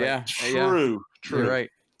get it right. yeah. True. You're right.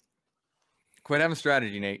 Quit having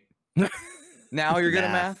strategy, Nate. Now you're good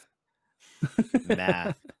at math.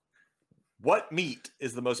 Math. What meat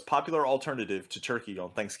is the most popular alternative to turkey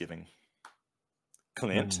on Thanksgiving?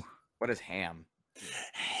 Clint. Ooh. What is ham?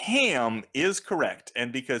 Ham is correct.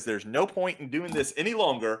 And because there's no point in doing this any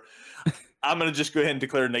longer, I'm going to just go ahead and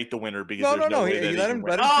declare Nate the winner because there's no way that he let can him, win.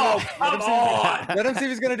 let him Oh, see, come let him on! See, let him see if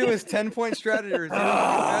he's gonna do his 10-point strategy or is he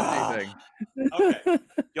gonna do anything. Okay.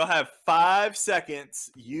 Y'all have 5 seconds,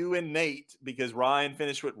 you and Nate, because Ryan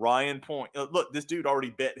finished with Ryan point. Look, this dude already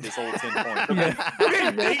bet his whole 10 points. Okay, okay,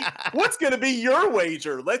 Nate, what's going to be your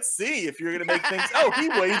wager? Let's see if you're going to make things. Oh, he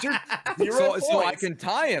wagered 0 points. So I can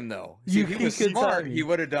tie him though. You if he was could tie smart, me. he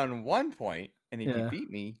would have done 1 point, and if Yeah. he beat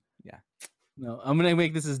me, yeah. No, I'm gonna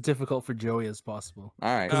make this as difficult for Joey as possible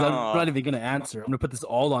All right. because I'm Aw. not even gonna answer. I'm gonna put this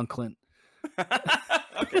all on Clint.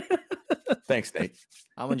 Okay. Thanks, Nate.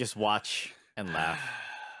 I'm gonna just watch and laugh.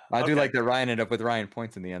 I do Okay. like that Ryan ended up with Ryan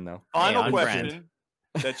points in the end, though. Final on brand. question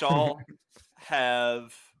that y'all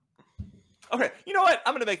have. Okay, you know what?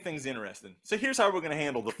 I'm going to make things interesting. So here's how we're going to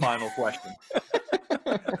handle the final question.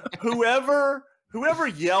 Whoever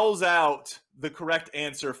yells out the correct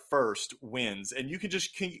answer first wins, and you can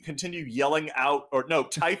just continue yelling out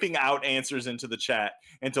typing out answers into the chat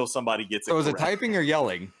until somebody gets it. So is it correct. typing or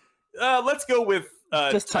yelling? Let's go with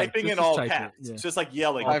Just type. typing in Just all type it, caps. yeah. It's just like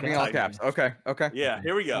yelling. All Typing all caps. caps. Okay. Okay. Yeah, Okay.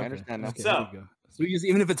 here we go. I understand now. Okay, So- there you go. So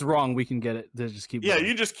even if it's wrong, we can get it. To just keep. Yeah, going.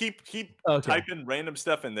 you just keep Okay. typing random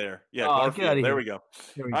stuff in there. Yeah, Oh, get Garfield. outta There here. we go.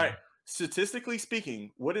 Here we All go. right. Statistically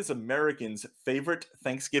speaking, what is Americans' favorite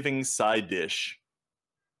Thanksgiving side dish?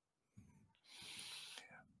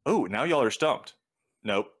 Oh, now y'all are stumped.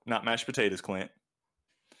 Nope, not mashed potatoes, Clint.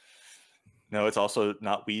 No, it's also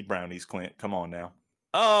not weed brownies, Clint. Come on now.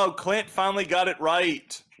 Oh, Clint finally got it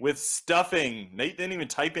right with stuffing. Nate didn't even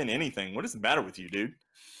type in anything. What is the matter with you, dude?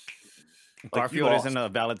 Like, you Garfield isn't lost.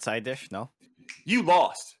 a valid side dish. No. You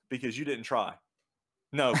lost because you didn't try.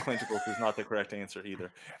 No, Clinticles is not the correct answer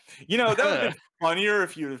either. You know, that would have been funnier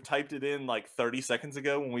if you would have typed it in like 30 seconds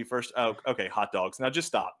ago when we first. Oh, okay, hot dogs. Now just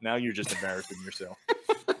stop. Now you're just embarrassing yourself.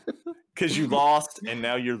 Because you lost and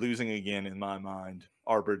now you're losing again in my mind.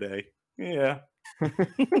 Arbor Day. Yeah.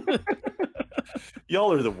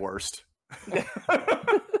 Y'all are the worst.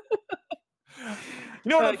 You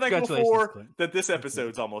know what I'm thankful Congratulations, for? Clint. That this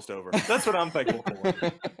episode's almost over. That's what I'm thankful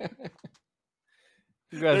for.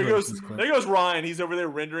 Congratulations, Clint. There goes Ryan. He's over there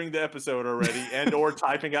rendering the episode already and or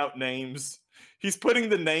typing out names. He's putting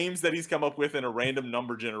the names that he's come up with in a random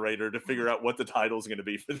number generator to figure out what the title is going to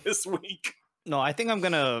be for this week. No, I think I'm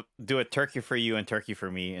gonna do a turkey for you and turkey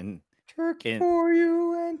for me, and Turkey In- for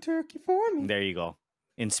you and turkey for me. there you go.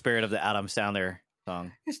 In spirit of the Adam Sandler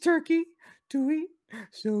song. It's turkey to eat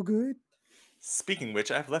so good. Speaking of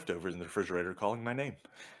which, I have leftovers in the refrigerator calling my name.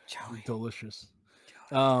 Joey, Delicious.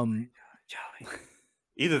 Joey.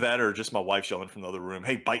 Either that or just my wife yelling from the other room,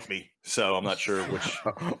 "Hey, bite me!" So I'm not sure which.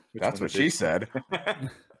 That's one what it she is. said.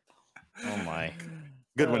 Oh my.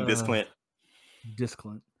 Good one, Disclint.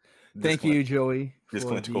 Disclint. Thank you, Joey, for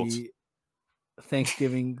Disclinticles. the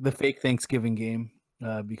Thanksgiving, the fake Thanksgiving game,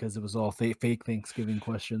 because it was all fake Thanksgiving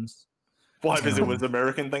questions. Why? Because it was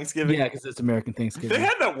American Thanksgiving. Yeah, because it's American Thanksgiving. They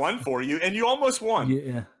had that one for you, and you almost won.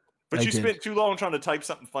 Yeah, But I you did. spent too long trying to type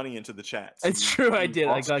something funny into the chat. so It's you- true. I you did.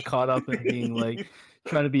 I lost. got caught up in being like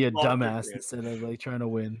trying to be a Lost your dumbass chance. instead of like trying to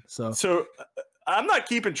win. So So I'm not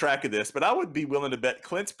keeping track of this, but I would be willing to bet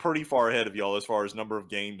Clint's pretty far ahead of y'all as far as number of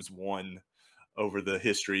games won over the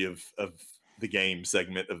history of the game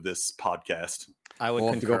segment of this podcast. I would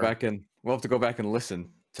We'll have to concur. go back and listen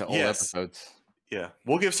to old Yes. episodes. Yeah,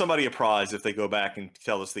 we'll give somebody a prize if they go back and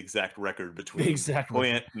tell us the exact record between exact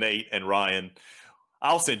Clint, Nate, and Ryan.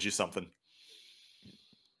 I'll send you something.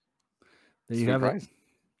 there you Sweet have prize. it.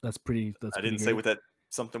 That's pretty. I pretty didn't say great. what that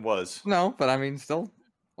something was. No, but I mean, still,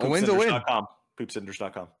 a win's a win. Poopsenders.com.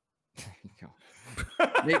 Poopsenders.com.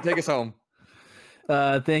 Nate, take us home.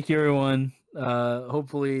 Thank you, everyone.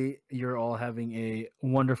 Hopefully, you're all having a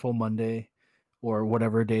wonderful Monday or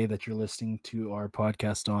whatever day that you're listening to our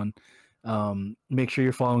podcast on. Make sure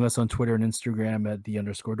you're following us on Twitter and Instagram at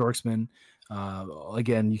 _Dorksman.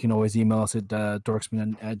 Again, you can always email us at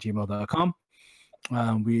dorksman@gmail.com.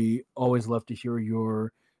 We always love to hear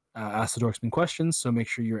your Ask the Dorksman questions, so make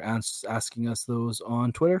sure you're asking us those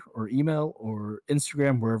on Twitter or email or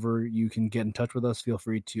Instagram, wherever you can get in touch with us. Feel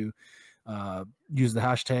free to use the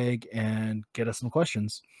hashtag and get us some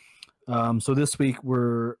questions. So this week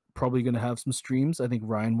we're probably going to have some streams. I think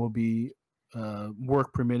Ryan will be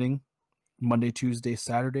work permitting. Monday, Tuesday,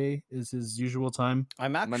 Saturday is his usual time.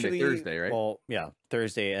 I'm Monday, actually Thursday, right? Well, yeah,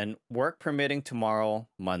 Thursday, and work permitting tomorrow,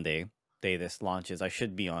 Monday, day this launches. I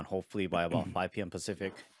should be on hopefully by about 5 p.m.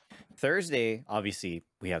 Pacific. Thursday, obviously,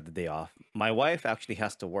 we have the day off. My wife actually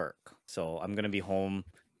has to work, so I'm gonna be home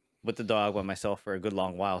with the dog by myself for a good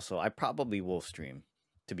long while. So I probably will stream,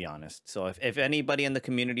 to be honest. So if anybody in the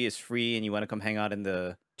community is free and you want to come hang out in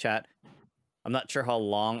the chat, I'm not sure how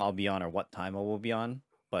long I'll be on or what time I will be on,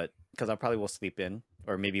 but because I probably will sleep in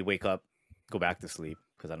or maybe wake up, go back to sleep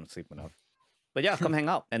because I don't sleep enough. But yeah, come hang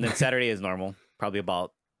out. And then Saturday is normal, probably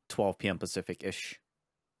about 12 p.m. Pacific ish.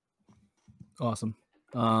 Awesome.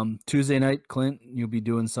 Tuesday night, Clint, you'll be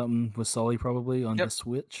doing something with Sully probably on Yep. the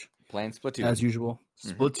Switch Playing Splatoon. as usual.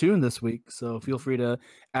 Mhm. Splatoon this week, so feel free to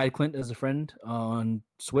add Clint as a friend on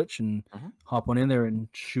Switch and hop on in there and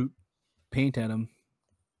shoot paint at him.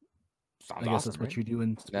 Sounds I guess awesome, that's what right? you do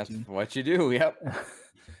in That's Splatoon. what you do. Yep.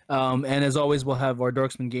 And as always, we'll have our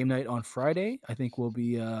Dorksman game night on Friday. I think we'll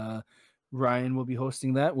be Ryan will be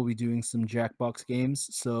hosting that. We'll be doing some Jackbox games.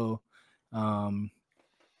 So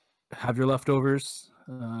have your leftovers,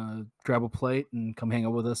 grab a plate, and come hang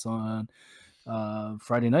out with us on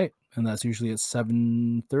Friday night. And that's usually at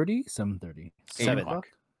 7:30. 7:30. 7. o'clock?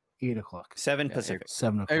 8 o'clock. 7 Yeah, Pacific.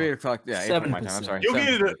 7 o'clock. 8 o'clock. Yeah, 8 7 my time. I'm Pacific. sorry. You'll 7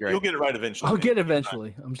 get it. Pacific, right. You'll get it right eventually. I'll man. get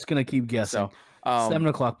eventually. I'm just gonna keep guessing. So, 7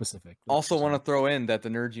 o'clock Pacific. That's also for want to certain. throw in that the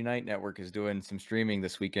Nerds Unite Network is doing some streaming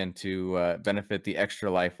this weekend to benefit the Extra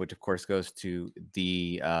Life, which of course goes to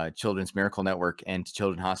the Children's Miracle Network and to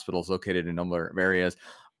children's hospitals located in a number of areas.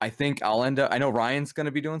 I think I'll end up. I know Ryan's going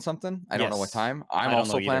to be doing something. I don't know what Yes. time. I I'm don't know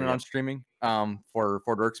also either planning on yet. streaming for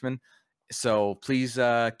Dorksman. So please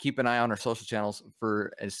keep an eye on our social channels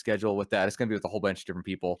for a schedule with that. It's going to be with a whole bunch of different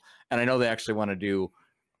people, and I know they actually want to do,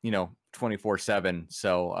 24/7.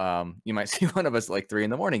 So you might see one of us like 3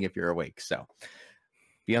 a.m. if you're awake. So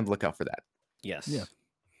be on the lookout for that. Yes.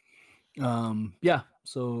 Yeah.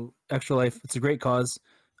 So Extra Life, it's a great cause.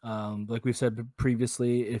 Like we've said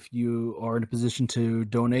previously, if you are in a position to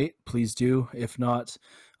donate, please do. If not,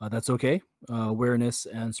 that's okay. Awareness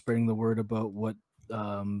and spreading the word about what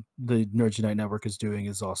the Nerds Unite Network is doing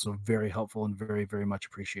is also very helpful and very, very much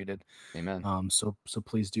appreciated. Amen. So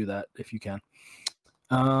please do that if you can.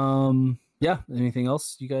 Yeah. Anything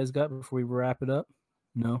else you guys got before we wrap it up?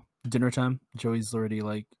 No. Dinner time. Joey's already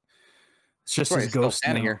like, it's just That's why his he's still ghost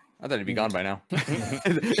standing now. here. I thought he'd be Yeah. gone by now. Just It's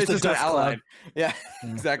a just an dust cloud. outline. Yeah,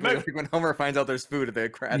 Yeah. exactly. Maybe- Like when Homer finds out there's food at the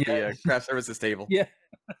craft services table. Yeah.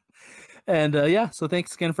 And so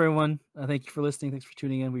thanks again for everyone. Thank you for listening. Thanks for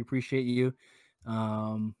tuning in. We appreciate you.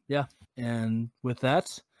 Yeah. And with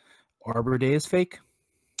that, Arbor Day is fake.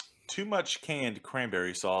 Too much canned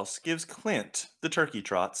cranberry sauce gives Clint the turkey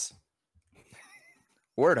trots.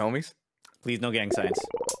 Word, homies. Please, no gang signs.